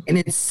for. And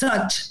it's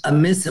such a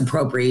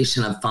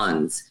misappropriation of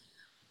funds.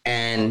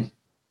 And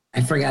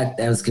I forgot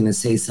I was going to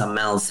say something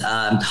else.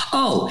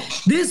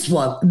 This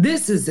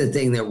is the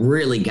thing that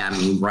really got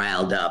me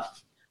riled up.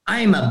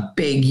 I am a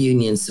big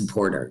union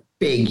supporter.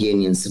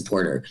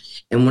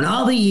 And when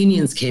all the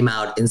unions came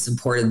out in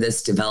support of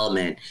this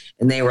development,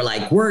 and they were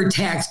like, we're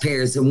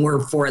taxpayers and we're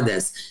for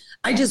this,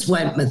 I just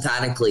went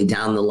methodically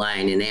down the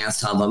line and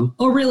asked all of them,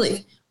 oh,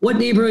 really? What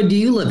neighborhood do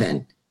you live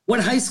in? What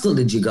high school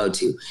did you go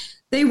to?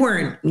 They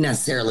weren't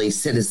necessarily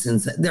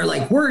citizens. They're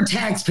like, we're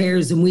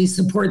taxpayers and we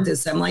support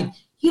this. I'm like,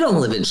 you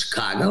don't live in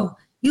Chicago.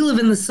 You live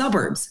in the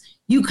suburbs.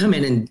 You come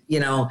in and,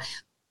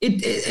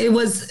 it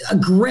was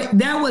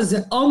that was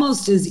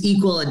almost as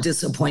equal a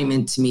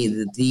disappointment to me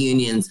that the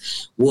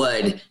unions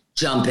would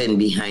jump in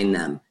behind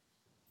them,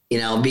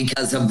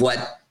 because of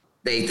what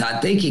they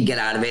thought they could get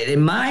out of it.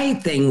 And my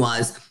thing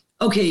was,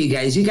 okay, you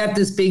guys, you got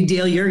this big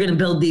deal. You're going to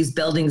build these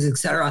buildings, et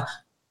cetera.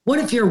 What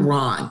if you're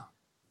wrong?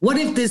 What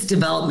if this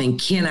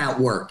development cannot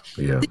work?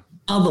 Yeah.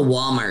 All the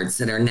Walmarts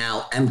that are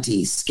now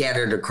empty,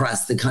 scattered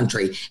across the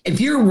country. If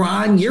you're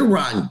wrong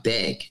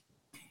big.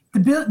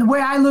 the way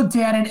I looked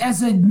at it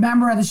as a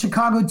member of the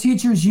Chicago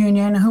Teachers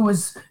Union who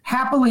was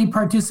happily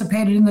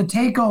participated in the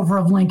takeover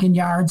of Lincoln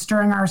Yards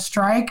during our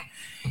strike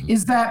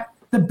is that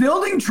the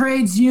building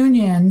trades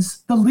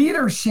unions, the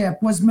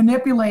leadership was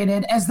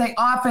manipulated, as they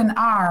often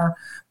are,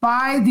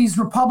 by these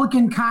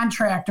Republican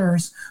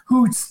contractors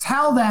who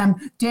tell them,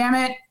 damn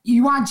it,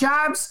 you want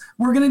jobs?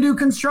 We're going to do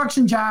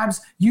construction jobs.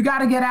 You got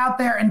to get out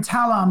there and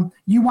tell them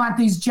you want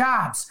these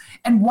jobs.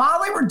 And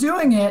while they were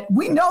doing it,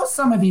 we know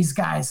some of these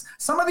guys.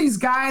 Some of these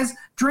guys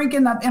drink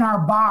in our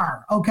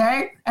bar,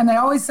 okay? And they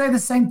always say the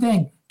same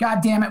thing.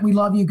 God damn it, we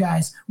love you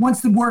guys.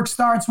 Once the work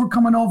starts, we're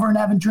coming over and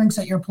having drinks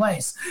at your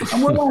place.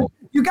 And we're like,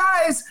 you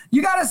guys,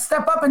 you got to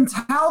step up and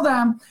tell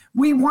them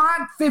we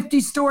want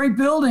 50-story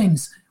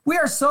buildings. We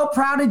are so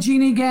proud of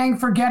Jeannie Gang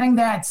for getting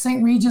that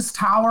St. Regis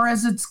Tower,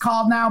 as it's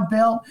called now,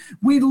 built.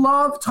 We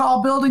love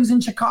tall buildings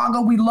in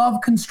Chicago. We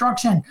love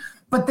construction.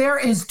 But there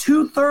is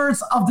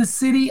 2/3 of the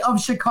city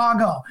of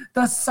Chicago,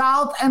 the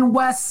south and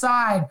west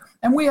side.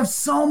 And we have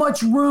so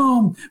much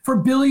room for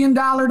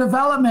billion-dollar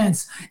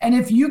developments. And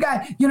if you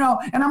guys,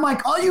 and I'm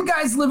like, all you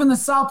guys live in the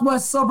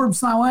southwest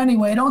suburbs now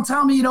anyway. Don't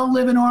tell me you don't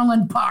live in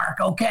Orland Park,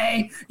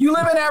 okay? You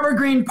live in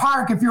Evergreen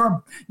Park if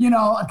you're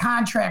a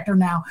contractor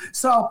now.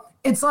 So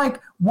it's like,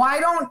 why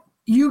don't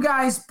you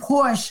guys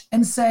push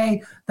and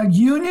say the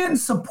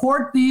unions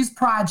support these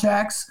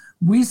projects?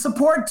 We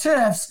support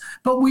TIFs,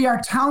 but we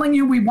are telling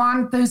you we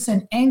want this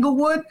in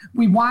Englewood.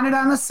 We want it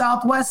on the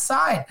southwest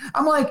side.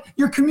 I'm like,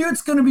 your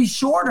commute's going to be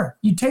shorter.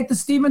 You take the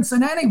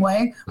Stevenson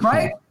anyway,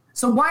 right?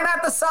 So why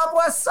not the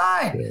southwest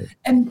side?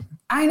 And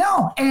I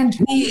know. And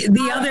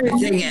the other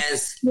thing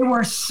is, they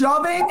were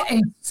shoving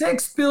a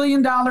 $6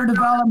 billion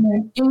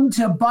development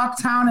into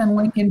Bucktown and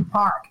Lincoln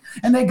Park.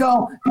 And they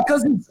go,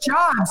 because it's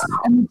jobs,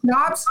 and the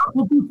jobs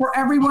will be for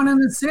everyone in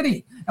the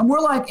city. And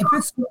we're like, if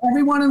it's for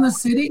everyone in the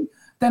city,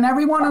 then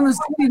everyone in the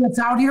city that's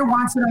out here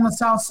wants it on the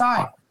south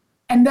side.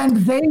 And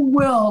then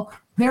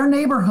their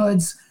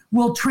neighborhoods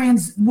will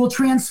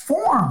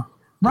transform,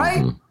 right?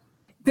 Mm-hmm.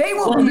 They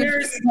will be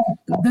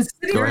the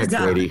city. Go ahead,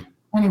 Katie.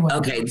 Anyway.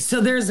 Okay, so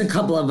there's a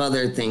couple of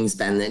other things,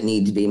 Ben, that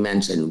need to be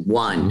mentioned.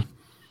 One,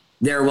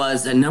 there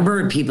was a number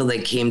of people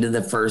that came to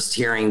the first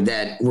hearing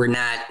that were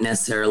not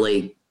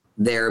necessarily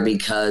there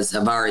because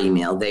of our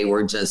email. They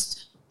were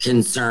just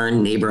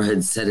concerned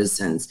neighborhood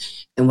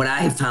citizens. And what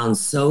I found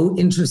so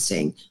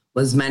interesting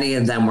was many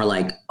of them were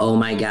like, oh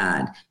my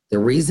God, the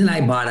reason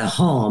I bought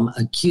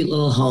a cute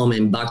little home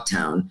in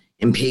Bucktown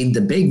and paid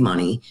the big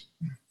money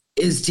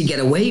is to get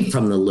away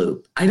from the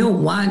loop. I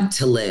don't want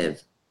to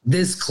live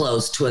this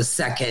close to a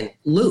second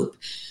loop.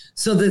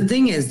 So the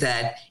thing is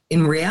that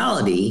in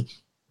reality,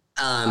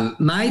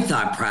 my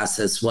thought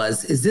process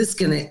was, this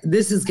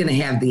is going to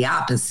have the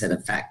opposite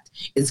effect.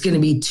 It's going to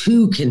be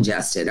too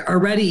congested.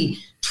 Already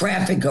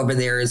traffic over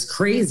there is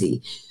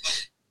crazy.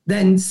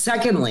 Then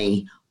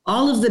secondly,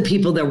 all of the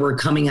people that were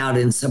coming out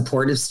in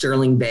support of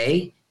Sterling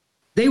Bay,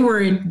 they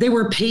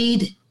were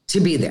paid to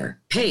be there,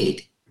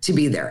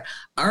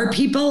 Our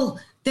people,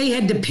 they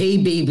had to pay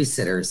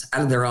babysitters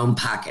out of their own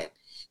pocket.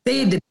 They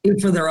had to pay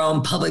for their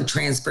own public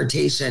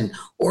transportation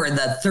or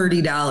the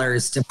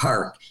 $30 to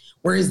park.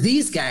 Whereas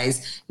these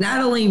guys,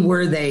 not only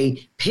were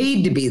they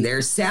paid to be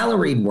there,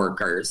 salaried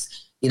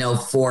workers,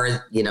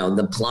 for,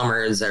 the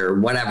plumbers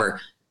or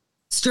whatever,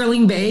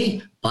 Sterling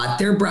Bay bought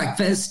their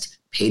breakfast,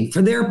 paid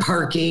for their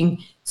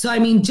parking. So, I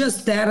mean,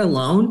 just that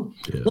alone,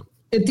 well,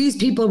 if these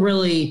people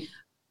really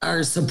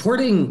are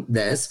supporting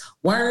this,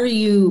 why are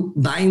you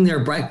buying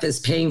their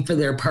breakfast, paying for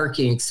their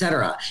parking, et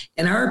cetera?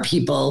 And our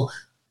people,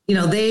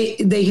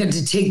 they had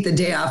to take the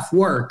day off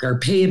work or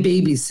pay a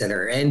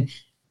babysitter. And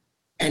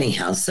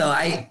anyhow, so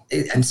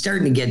I'm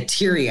starting to get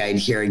teary-eyed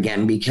here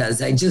again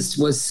because I just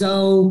was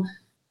so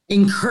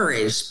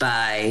encouraged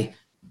by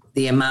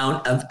the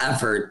amount of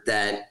effort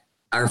that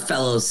our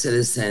fellow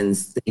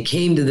citizens,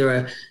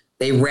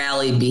 they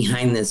rallied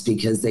behind this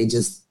because they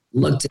just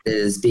looked at it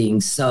as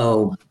being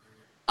so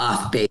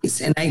off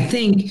base. And I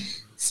think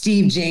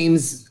Steve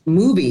James'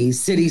 movie,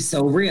 City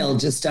So Real,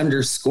 just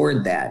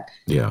underscored that.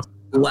 Yeah.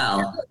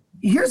 Well,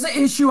 here's an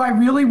issue I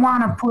really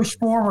want to push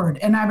forward,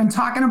 and I've been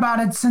talking about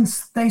it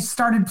since they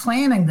started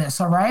planning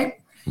this, all right?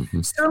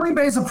 Mm-hmm. Sterling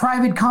Bay is a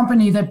private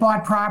company that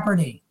bought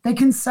property. They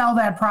can sell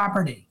that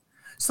property.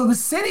 So the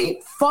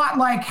city fought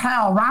like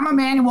hell. Rahm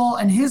Emanuel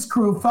and his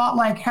crew fought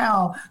like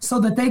hell so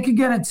that they could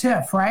get a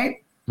TIF,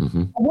 right?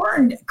 Mm-hmm. We're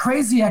in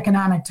crazy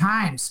economic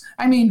times.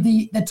 I mean,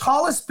 the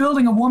tallest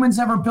building a woman's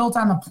ever built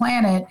on the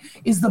planet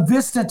is the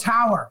Vista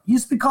Tower. It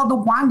used to be called the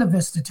Wanda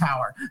Vista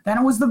Tower. Then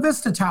it was the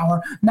Vista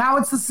Tower. Now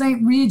it's the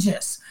St.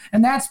 Regis.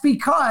 And that's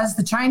because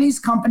the Chinese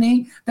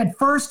company that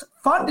first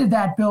funded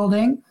that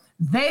building,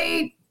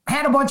 they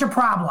had a bunch of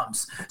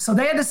problems. So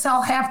they had to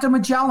sell half to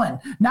Magellan.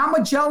 Now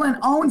Magellan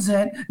owns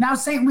it. Now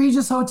St.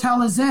 Regis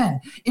Hotel is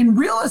in. In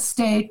real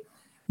estate,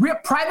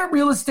 private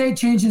real estate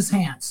changes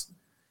hands.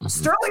 Mm-hmm.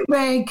 Sterling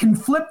Bay can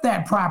flip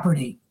that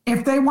property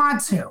if they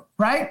want to,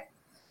 right?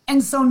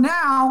 And so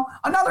now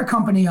another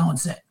company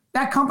owns it.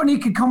 That company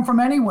could come from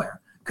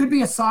anywhere. Could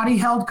be a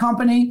Saudi-held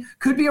company,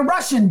 could be a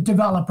Russian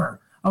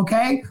developer,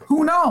 okay?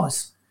 Who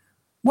knows?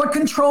 What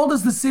control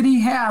does the city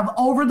have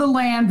over the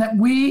land that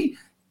we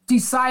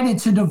decided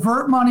to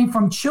divert money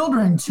from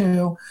children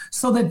to,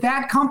 so that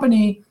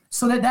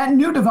that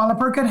new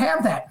developer could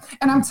have that?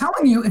 And I'm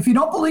telling you, if you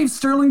don't believe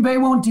Sterling Bay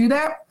won't do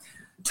that,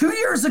 2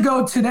 years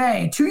ago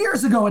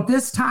at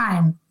this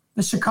time,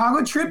 the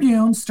Chicago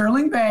Tribune,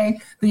 Sterling Bay,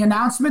 the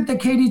announcement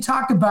that Katie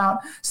talked about,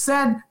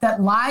 said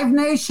that Live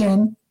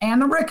Nation and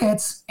the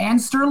Ricketts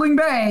and Sterling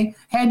Bay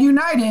had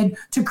united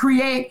to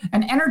create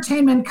an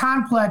entertainment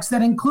complex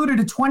that included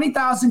a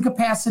 20,000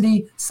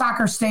 capacity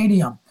soccer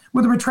stadium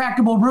with a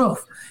retractable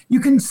roof.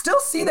 You can still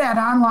see that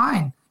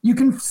online. You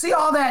can see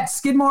all that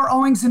Skidmore,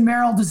 Owings, and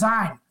Merrill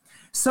design.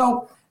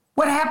 So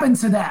what happened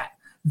to that?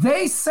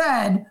 They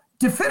said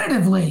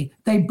definitively,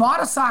 they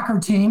bought a soccer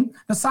team.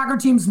 The soccer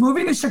team's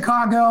moving to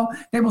Chicago.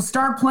 They will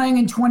start playing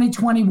in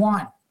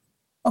 2021.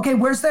 Okay,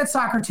 where's that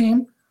soccer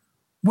team?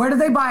 Where do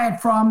they buy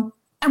it from?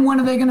 And when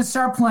are they going to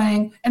start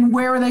playing? And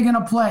where are they going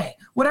to play?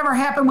 Whatever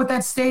happened with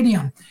that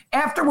stadium?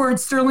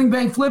 Afterwards, Sterling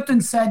Bay flipped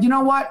and said, you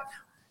know what?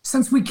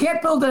 Since we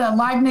can't build a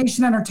Live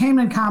Nation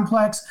entertainment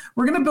complex,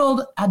 we're going to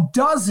build a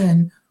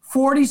dozen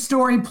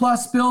 40-story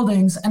plus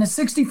buildings and a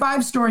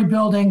 65-story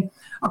building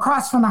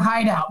across from the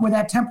Hideout, where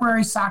that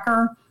temporary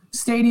soccer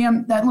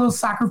stadium, that little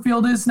soccer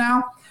field is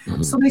now.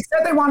 Mm-hmm. So they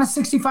said they want a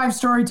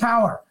 65-story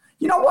tower.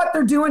 You know what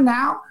they're doing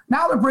now?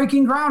 Now they're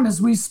breaking ground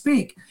as we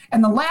speak.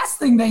 And the last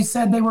thing they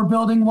said they were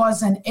building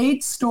was an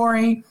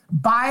 8-story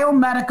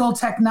biomedical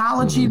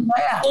technology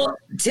lab. Well,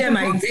 Tim,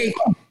 I think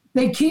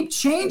they keep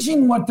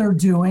changing what they're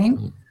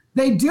doing.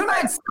 They do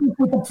not stick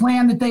with the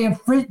plan that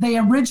they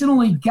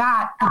originally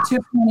got for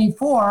TIF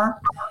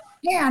 24.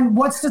 And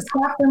what's to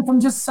stop them from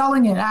just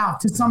selling it out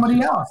to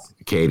somebody else?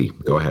 Katie,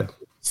 go ahead.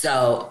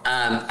 So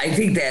I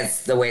think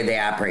that's the way they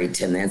operate,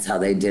 Tim. That's how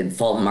they did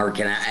Fulton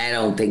Market. I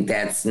don't think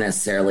that's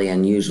necessarily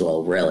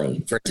unusual,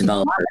 really, for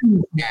developers.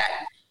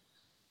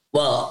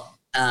 Well,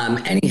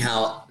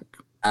 anyhow,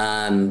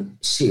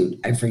 shoot,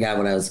 I forgot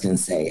what I was going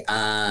to say.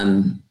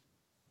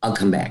 I'll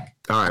come back.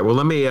 All right. Well,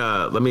 let me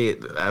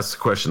ask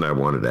the question I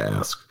wanted to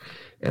ask,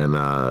 and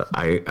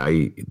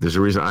there's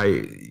a reason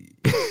I've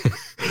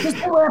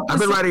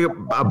been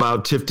writing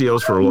about TIF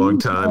deals for a long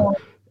time,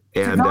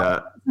 and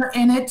they're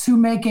in it to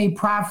make a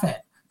profit.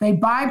 They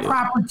buy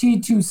property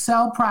to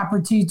sell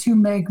property to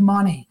make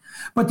money.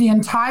 But the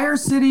entire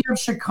city of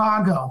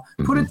Chicago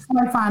put its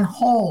life on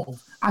hold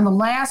on the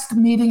last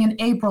meeting in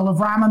April of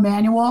Rahm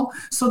Emanuel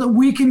so that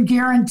we can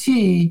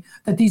guarantee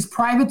that these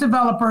private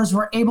developers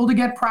were able to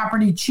get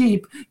property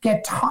cheap,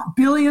 get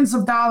billions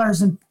of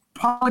dollars in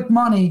public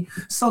money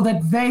so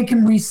that they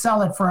can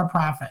resell it for a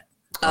profit.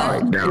 All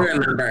right, now,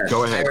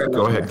 go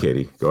ahead,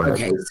 Katie. Go ahead.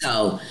 Okay,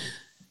 so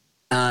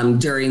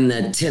during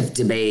the TIF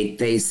debate,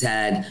 they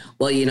said,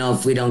 well,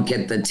 if we don't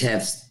get the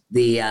TIFs,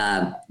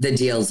 the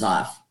deal's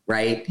off,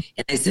 right?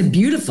 And I said,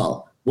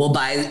 beautiful. We'll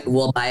buy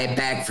it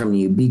back from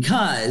you,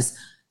 because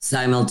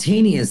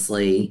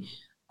simultaneously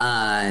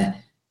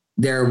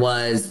there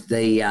was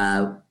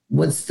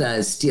what's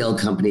the steel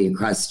company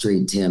across the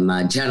street, Tim?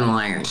 General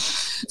Iron.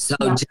 So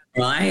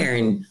General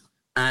Iron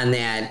on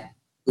that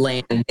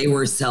land, they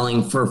were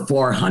selling for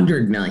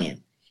 $400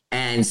 million.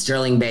 And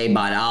Sterling Bay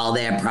bought all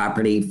that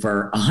property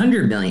for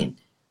 $100 million.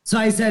 So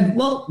I said,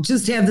 well,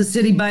 just have the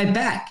city buy it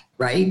back,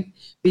 right?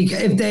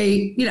 Because if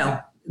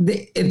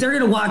if they're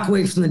going to walk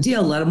away from the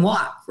deal, let them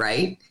walk,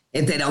 right?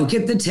 If they don't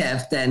get the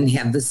TIF, then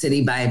have the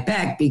city buy it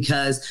back.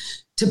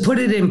 Because to put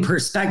it in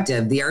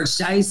perspective, the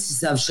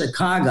Archdiocese of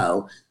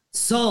Chicago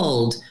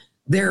sold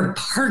their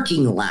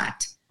parking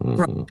lot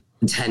for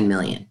 $10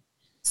 million.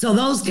 So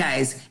those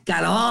guys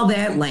got all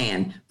that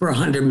land for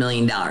 $100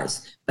 million.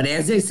 But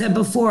as I said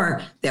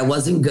before, that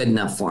wasn't good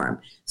enough for them.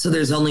 So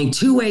there's only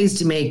two ways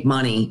to make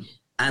money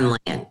on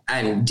land,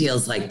 on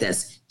deals like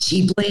this: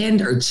 cheap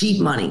land or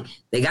cheap money.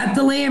 They got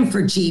the land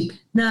for cheap.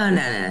 No.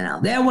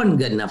 That wasn't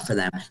good enough for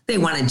them. They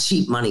wanted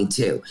cheap money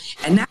too.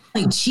 And not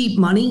only cheap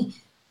money,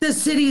 the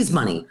city's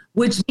money,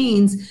 which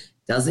means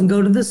doesn't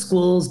go to the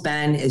schools,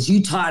 Ben, as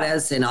you taught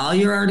us in all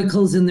your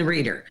articles in the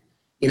Reader.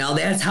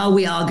 That's how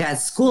we all got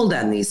schooled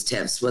on these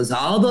TIFs, was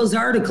all those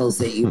articles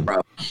that you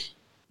wrote,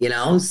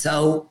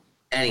 so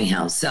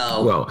anyhow,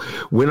 Well,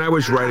 when I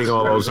was writing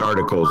all those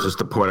articles, just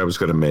the point I was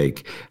going to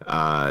make,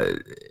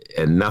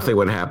 and nothing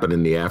would happen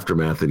in the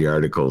aftermath of the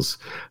articles,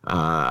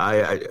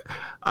 I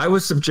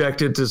was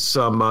subjected to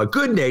some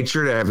good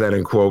nature, to have that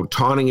in quote,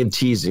 taunting and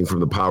teasing from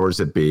the powers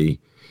that be,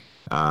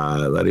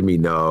 letting me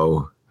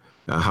know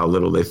how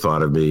little they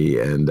thought of me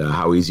and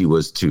how easy it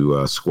was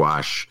to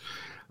squash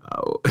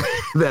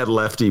that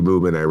lefty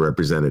movement I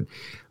represented.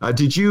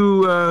 Did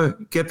you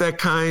get that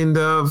kind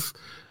of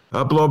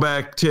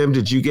blowback, Tim?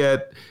 Did you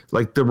get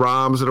like the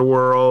Rahms of the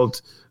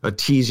world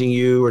teasing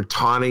you or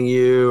taunting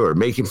you or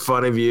making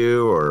fun of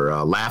you or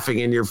laughing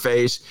in your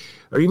face?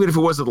 Or even if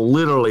it wasn't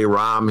literally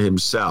Rahm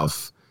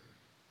himself,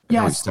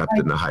 how he stepped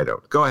in the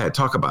Hideout. Go ahead,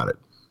 talk about it.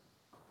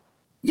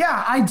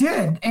 Yeah, I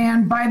did.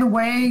 And by the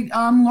way,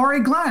 Lori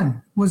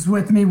Glenn was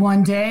with me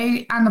one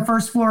day on the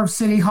first floor of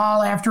City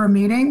Hall after a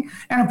meeting.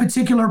 And a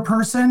particular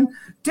person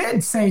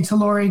did say to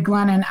Lori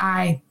Glenn and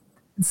I,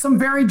 some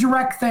very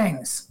direct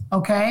things.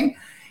 Okay.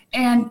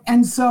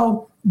 And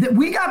so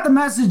we got the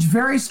message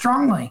very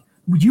strongly.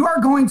 You are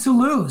going to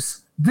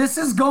lose. This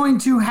is going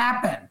to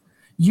happen.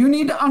 You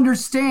need to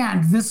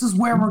understand this is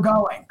where we're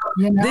going.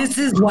 You know? This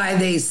is why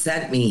they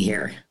sent me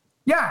here.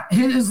 Yeah,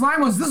 his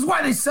line was, this is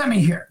why they sent me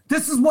here.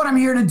 This is what I'm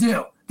here to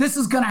do. This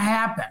is going to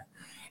happen.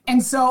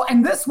 And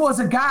this was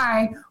a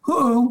guy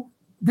who,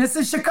 this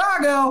is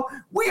Chicago.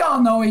 We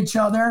all know each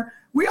other.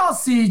 We all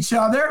see each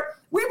other.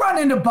 We run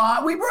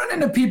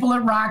into people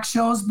at rock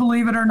shows,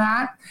 believe it or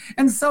not.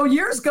 And so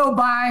years go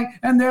by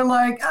and they're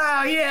like,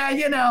 oh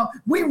yeah,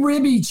 we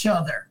rib each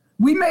other.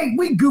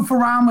 We goof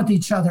around with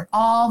each other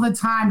all the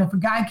time. If a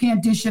guy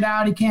can't dish it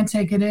out, he can't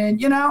take it in,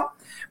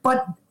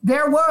 But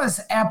there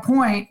was a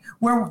point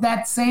where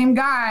that same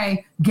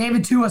guy gave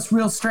it to us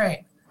real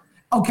straight.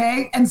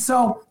 Okay. And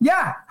so,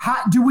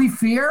 do we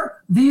fear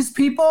these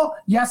people?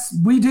 Yes,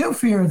 we do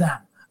fear them.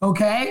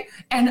 Okay.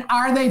 And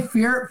are they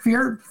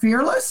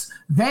fearless?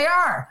 They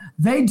are.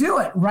 They do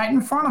it right in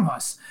front of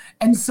us.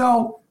 And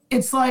so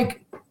it's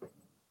like,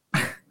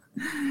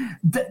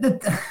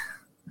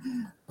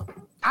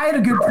 I had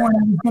a good point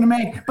I was going to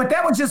make, but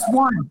that was just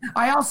one.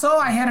 I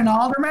had an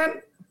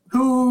alderman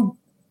who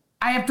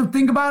I have to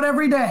think about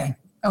every day,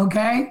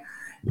 okay,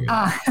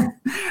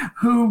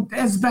 who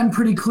has been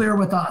pretty clear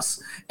with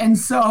us. And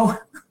so,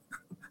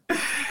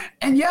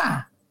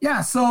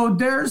 so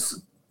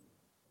there's,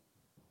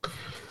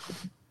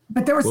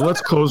 but there was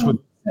let's close with,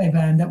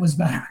 Ben, that was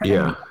better.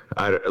 Yeah,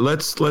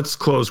 let's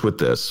close with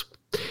this.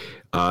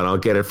 And I'll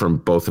get it from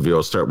both of you.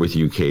 I'll start with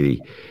you,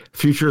 Katie.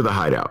 Future of the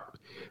Hideout.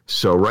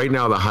 So right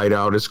now the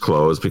Hideout is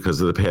closed because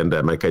of the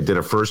pandemic. I did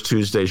a First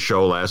Tuesday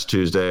show last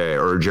Tuesday. I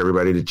urge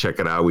everybody to check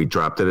it out. We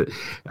dropped it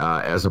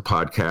as a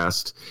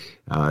podcast.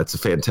 It's a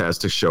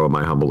fantastic show, in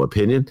my humble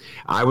opinion.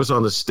 I was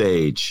on the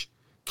stage,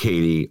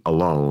 Katie,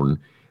 alone.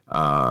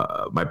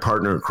 My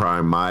partner in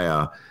crime,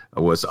 Maya,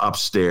 was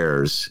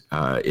upstairs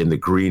in the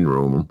green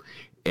room.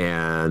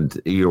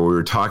 And we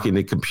were talking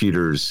to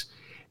computers,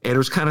 and it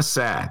was kind of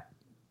sad.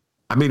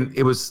 I mean,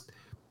 it was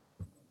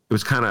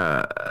kind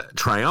of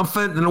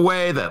triumphant in a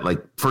way that like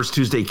First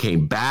Tuesday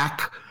came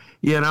back,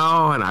 and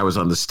I was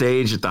on the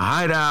stage at the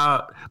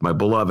Hideout, my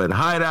beloved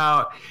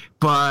Hideout,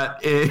 but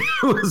it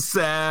was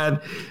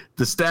sad.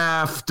 The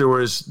staff, there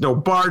was no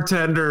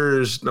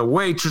bartenders, no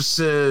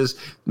waitresses,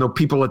 no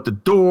people at the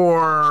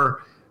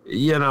door.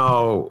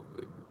 The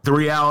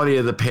reality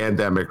of the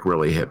pandemic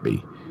really hit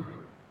me.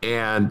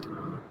 And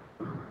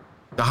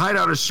the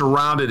Hideout is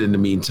surrounded in the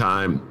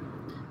meantime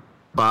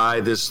by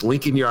this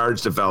Lincoln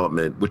Yards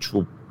development, which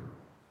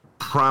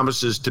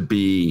promises to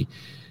be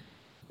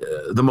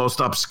the most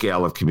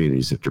upscale of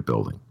communities that they're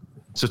building.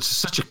 So it's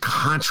such a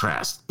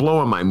contrast,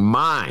 blowing my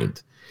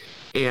mind.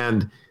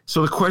 And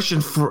so the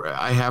question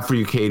I have for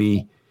you,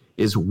 Katie,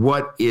 is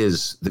what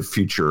is the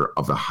future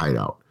of the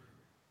Hideout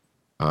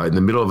in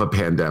the middle of a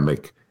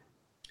pandemic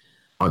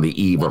on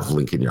the eve of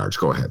Lincoln Yards?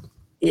 Go ahead.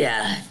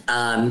 Yeah.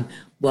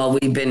 Well,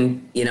 we've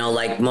been,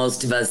 like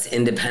most of us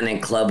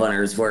independent club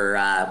owners,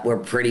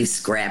 we're pretty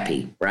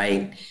scrappy,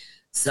 right?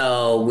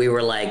 So we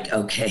were like,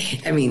 okay,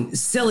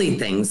 silly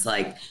things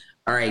like,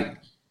 all right,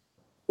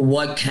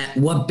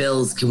 what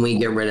bills can we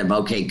get rid of?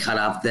 Okay, cut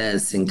off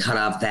this and cut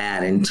off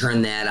that and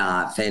turn that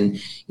off and,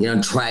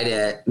 try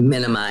to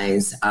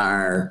minimize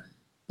our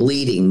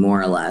bleeding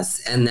more or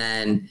less. And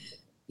then,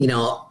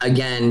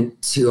 again,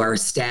 to our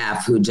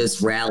staff who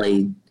just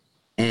rallied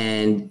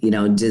and,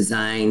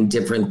 design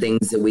different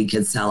things that we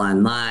could sell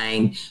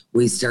online.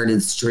 We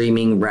started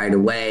streaming right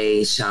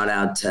away. Shout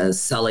out to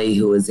Sully,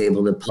 who was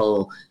able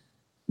to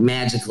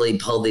magically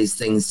pull these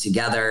things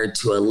together,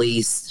 to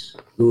Elise,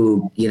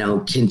 who,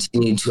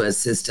 continued to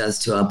assist us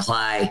to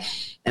apply.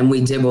 And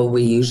we did what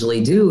we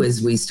usually do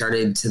is we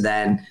started to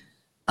then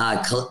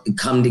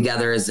come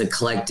together as a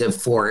collective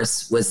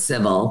force with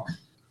civil.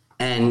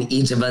 And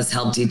each of us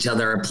helped each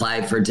other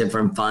apply for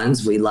different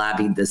funds. We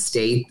lobbied the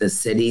state, the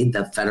city,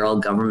 the federal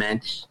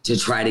government to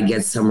try to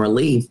get some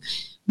relief,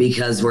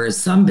 because whereas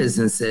some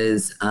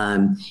businesses,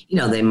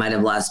 they might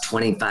have lost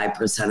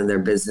 25% of their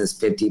business,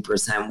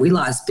 50%. We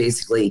lost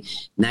basically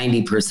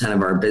 90%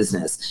 of our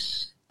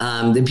business.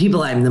 The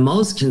people I'm the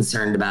most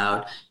concerned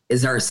about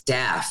is our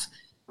staff.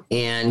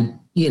 And,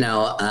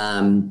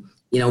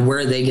 where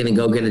are they going to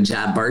go get a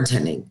job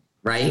bartending,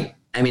 right?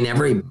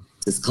 Every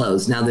is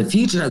closed. Now, the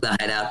future of the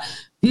Hideout,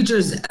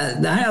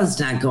 the Hideout's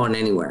not going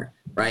anywhere,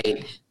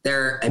 right?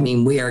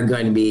 We are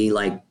going to be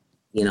like,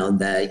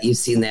 you've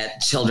seen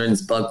that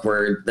children's book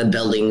where the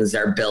buildings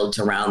are built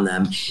around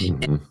them.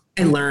 Mm-hmm. And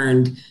I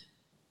learned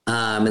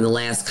in the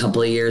last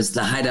couple of years,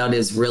 the Hideout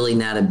is really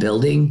not a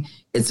building.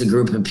 It's a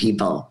group of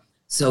people.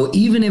 So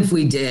even if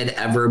we did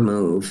ever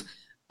move,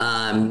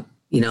 the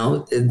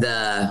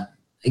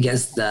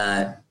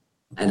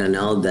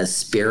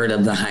spirit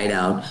of the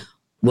Hideout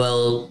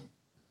will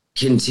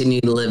continue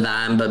to live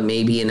on, but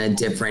maybe in a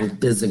different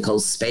physical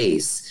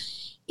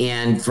space.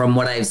 And from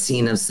what I've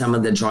seen of some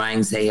of the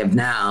drawings they have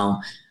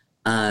now,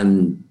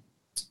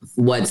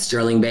 what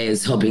Sterling Bay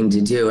is hoping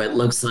to do, it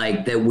looks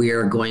like that we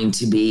are going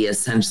to be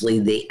essentially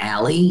the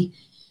alley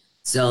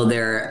So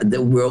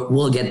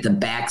we'll get the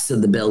backs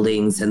of the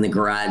buildings and the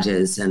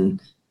garages,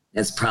 and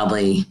that's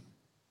probably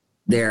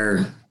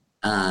their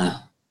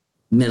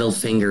middle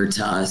finger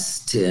to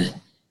us to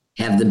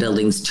have the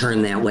buildings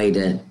turn that way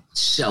to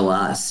show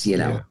us,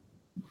 Yeah.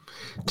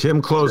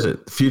 Tim, close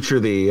it. Future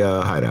of the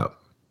Hideout.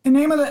 The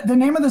name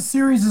of the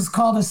series is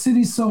called A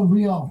City So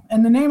Real,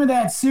 and the name of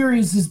that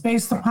series is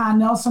based upon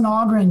Nelson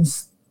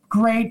Algren's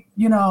great,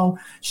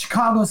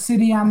 Chicago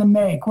City on the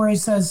Make, where he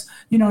says,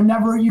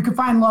 never, you can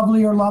find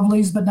lovelier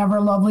lovelies, but never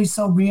lovely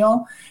so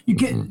real.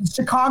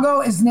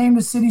 Chicago is named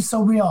A City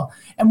So Real.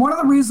 And one of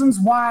the reasons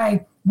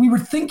why we were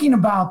thinking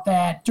about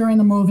that during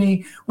the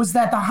movie was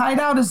that the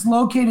Hideout is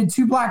located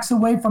 2 blocks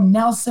away from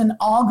Nelson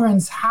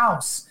Algren's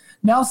house.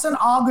 Nelson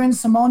Algren,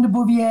 Simone de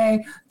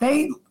Beauvoir,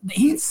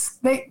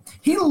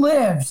 he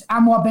lived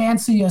on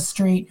Wabansia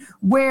Street,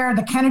 where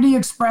the Kennedy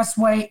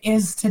Expressway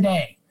is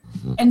today.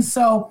 And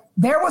so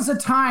there was a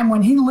time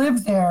when he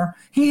lived there,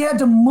 he had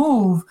to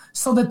move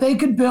so that they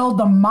could build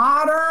the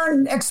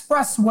modern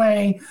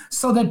expressway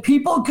so that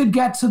people could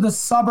get to the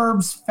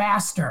suburbs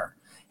faster.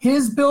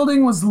 His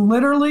building was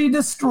literally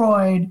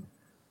destroyed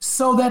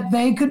so that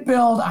they could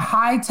build a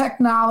high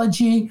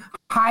technology,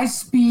 high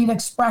speed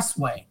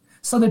expressway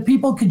so that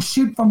people could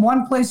shoot from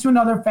one place to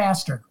another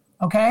faster.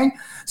 Okay?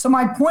 So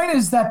my point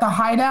is that the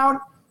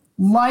Hideout,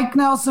 like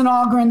Nelson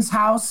Algren's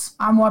house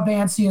on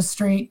Wabansia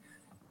Street,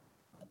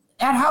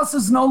 that house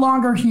is no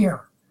longer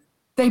here.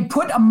 They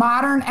put a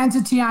modern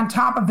entity on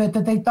top of it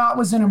that they thought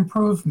was an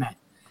improvement.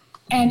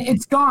 And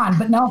it's gone.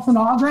 But Nelson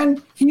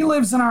Algren, he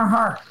lives in our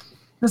heart.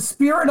 The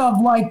spirit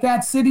of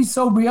that city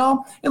so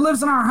real, it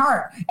lives in our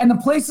heart. And the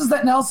places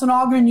that Nelson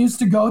Algren used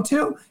to go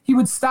to, he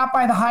would stop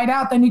by the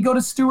Hideout, then he'd go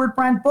to Stuart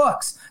Brent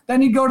Books,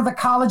 then he'd go to the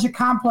College of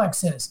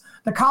Complexes.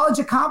 The College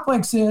of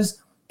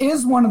Complexes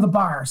is one of the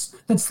bars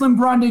that Slim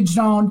Brundage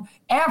owned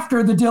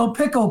after the Dill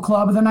Pickle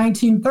Club of the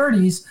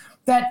 1930s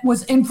that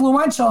was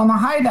influential in the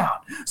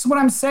Hideout. So what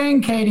I'm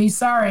saying, Katie,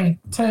 sorry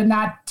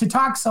not to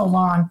talk so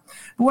long,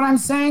 but what I'm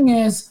saying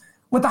is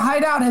what the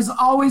Hideout has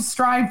always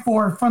strived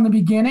for from the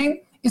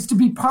beginning is to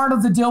be part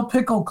of the Dill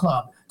Pickle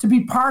Club, to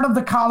be part of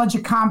the College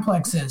of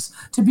Complexes,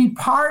 to be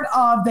part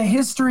of the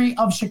history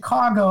of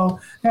Chicago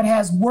that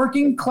has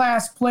working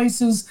class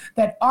places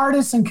that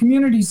artists and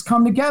communities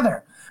come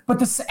together.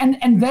 But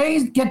and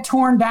they get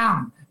torn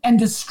down and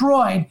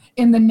destroyed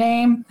in the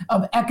name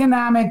of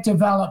economic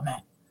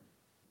development.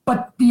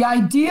 But the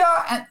idea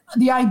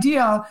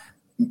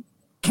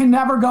can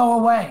never go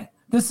away.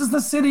 This is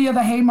the city of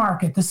the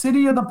Haymarket, the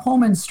city of the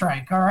Pullman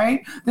strike, all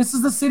right? This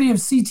is the city of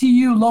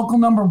CTU, local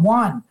number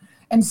 1.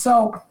 And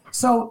so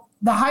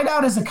the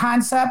Hideout as a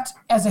concept,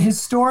 as a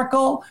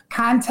historical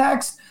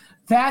context,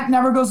 that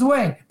never goes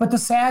away. But the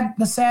sad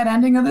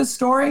ending of this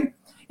story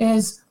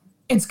is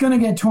it's going to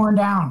get torn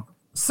down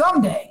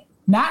someday.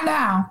 Not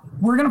now.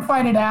 We're going to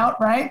fight it out,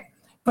 right?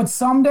 But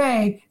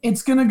someday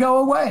it's going to go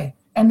away.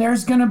 And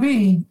there's going to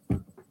be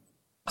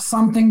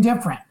something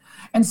different.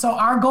 And so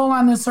our goal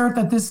on this earth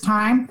at this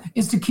time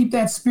is to keep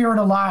that spirit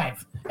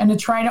alive and to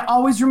try to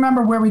always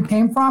remember where we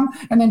came from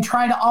and then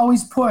try to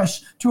always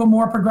push to a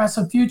more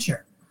progressive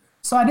future.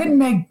 So I didn't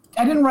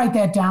write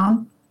that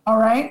down, all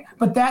right?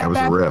 But that was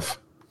a riff.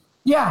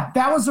 Yeah,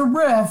 that was a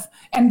riff.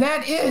 And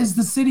that is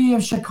the city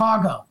of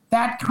Chicago,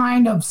 that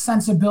kind of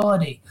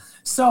sensibility.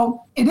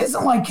 So it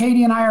isn't like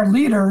Katie and I are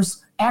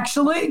leaders.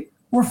 Actually,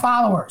 we're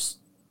followers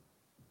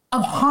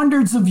of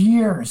hundreds of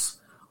years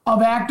of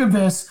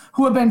activists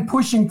who have been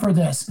pushing for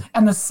this.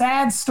 And the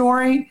sad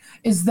story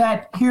is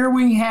that here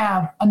we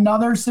have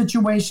another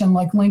situation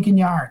like Lincoln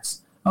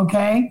Yards,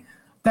 okay,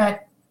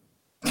 that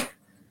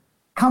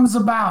comes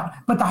about.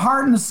 But the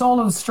heart and the soul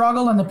of the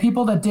struggle and the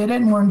people that did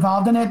it and were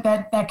involved in it,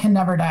 that can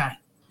never die.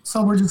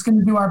 So we're just going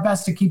to do our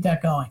best to keep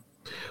that going.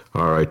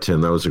 All right, Tim,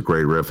 that was a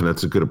great riff, and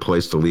that's a good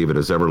place to leave it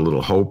as ever. A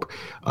little hope.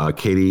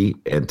 Katie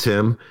and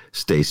Tim,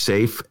 stay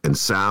safe and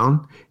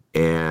sound.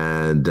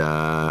 And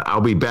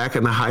I'll be back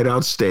in the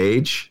Hideout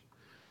stage.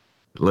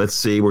 Let's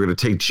see. We're going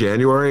to take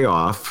January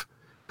off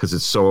because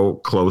it's so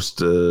close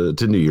to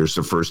New Year's,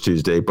 the first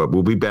Tuesday. But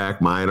we'll be back.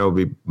 Maya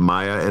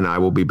and I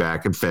will be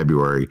back in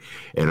February.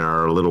 In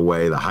our little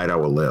way, the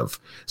Hideout will live.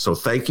 So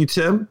thank you,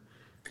 Tim.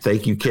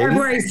 Thank you, Katie.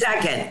 February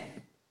 2nd.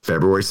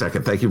 February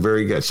 2nd. Thank you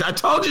very good. I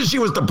told you she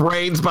was the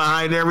brains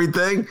behind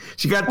everything.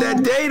 She got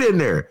that date in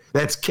there.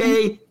 That's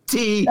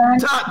K.T.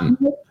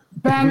 Tuten.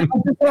 Ben, I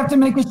just have to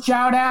make a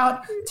shout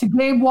out to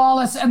Gabe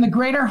Wallace and the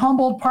Greater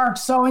Humboldt Park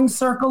Sewing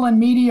Circle and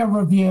Media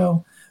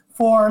Review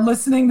for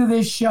listening to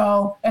this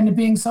show and to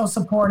being so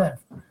supportive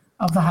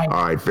of the Hideout.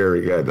 All right,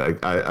 very good.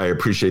 I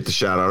appreciate the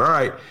shout out. All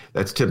right,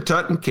 that's Tim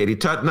Tuten, Katie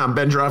Tuten. I'm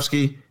Ben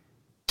Joravsky.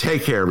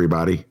 Take care,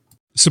 everybody.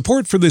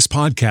 Support for this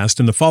podcast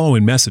and the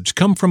following message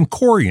come from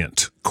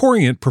Corient.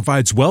 Corient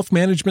provides wealth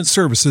management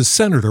services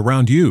centered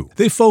around you.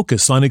 They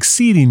focus on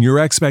exceeding your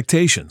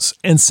expectations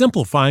and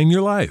simplifying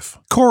your life.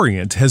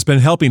 Corient has been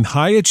helping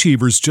high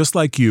achievers just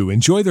like you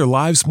enjoy their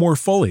lives more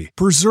fully,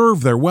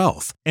 preserve their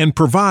wealth, and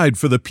provide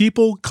for the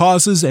people,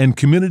 causes, and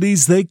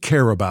communities they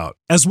care about.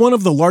 As one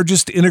of the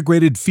largest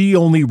integrated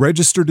fee-only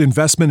registered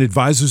investment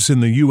advisors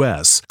in the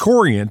U.S.,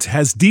 Corient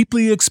has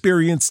deeply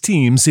experienced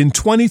teams in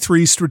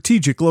 23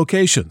 strategic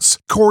locations.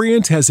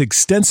 Corient has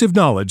extensive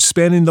knowledge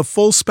spanning the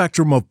full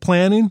spectrum of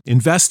planning,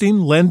 investing,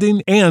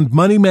 lending, and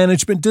money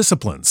management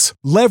disciplines.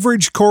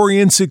 Leverage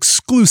Corient's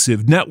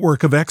exclusive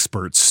network of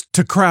experts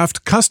to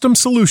craft custom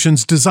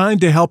solutions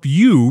designed to help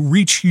you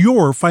reach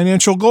your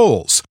financial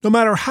goals, no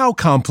matter how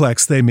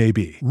complex they may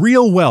be.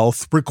 Real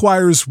wealth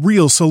requires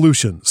real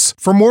solutions.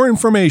 For more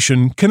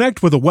information,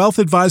 connect with a wealth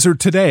advisor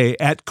today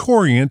at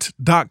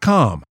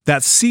Corient.com.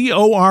 That's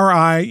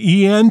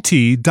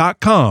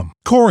Corient.com.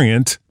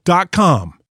 Corient.com.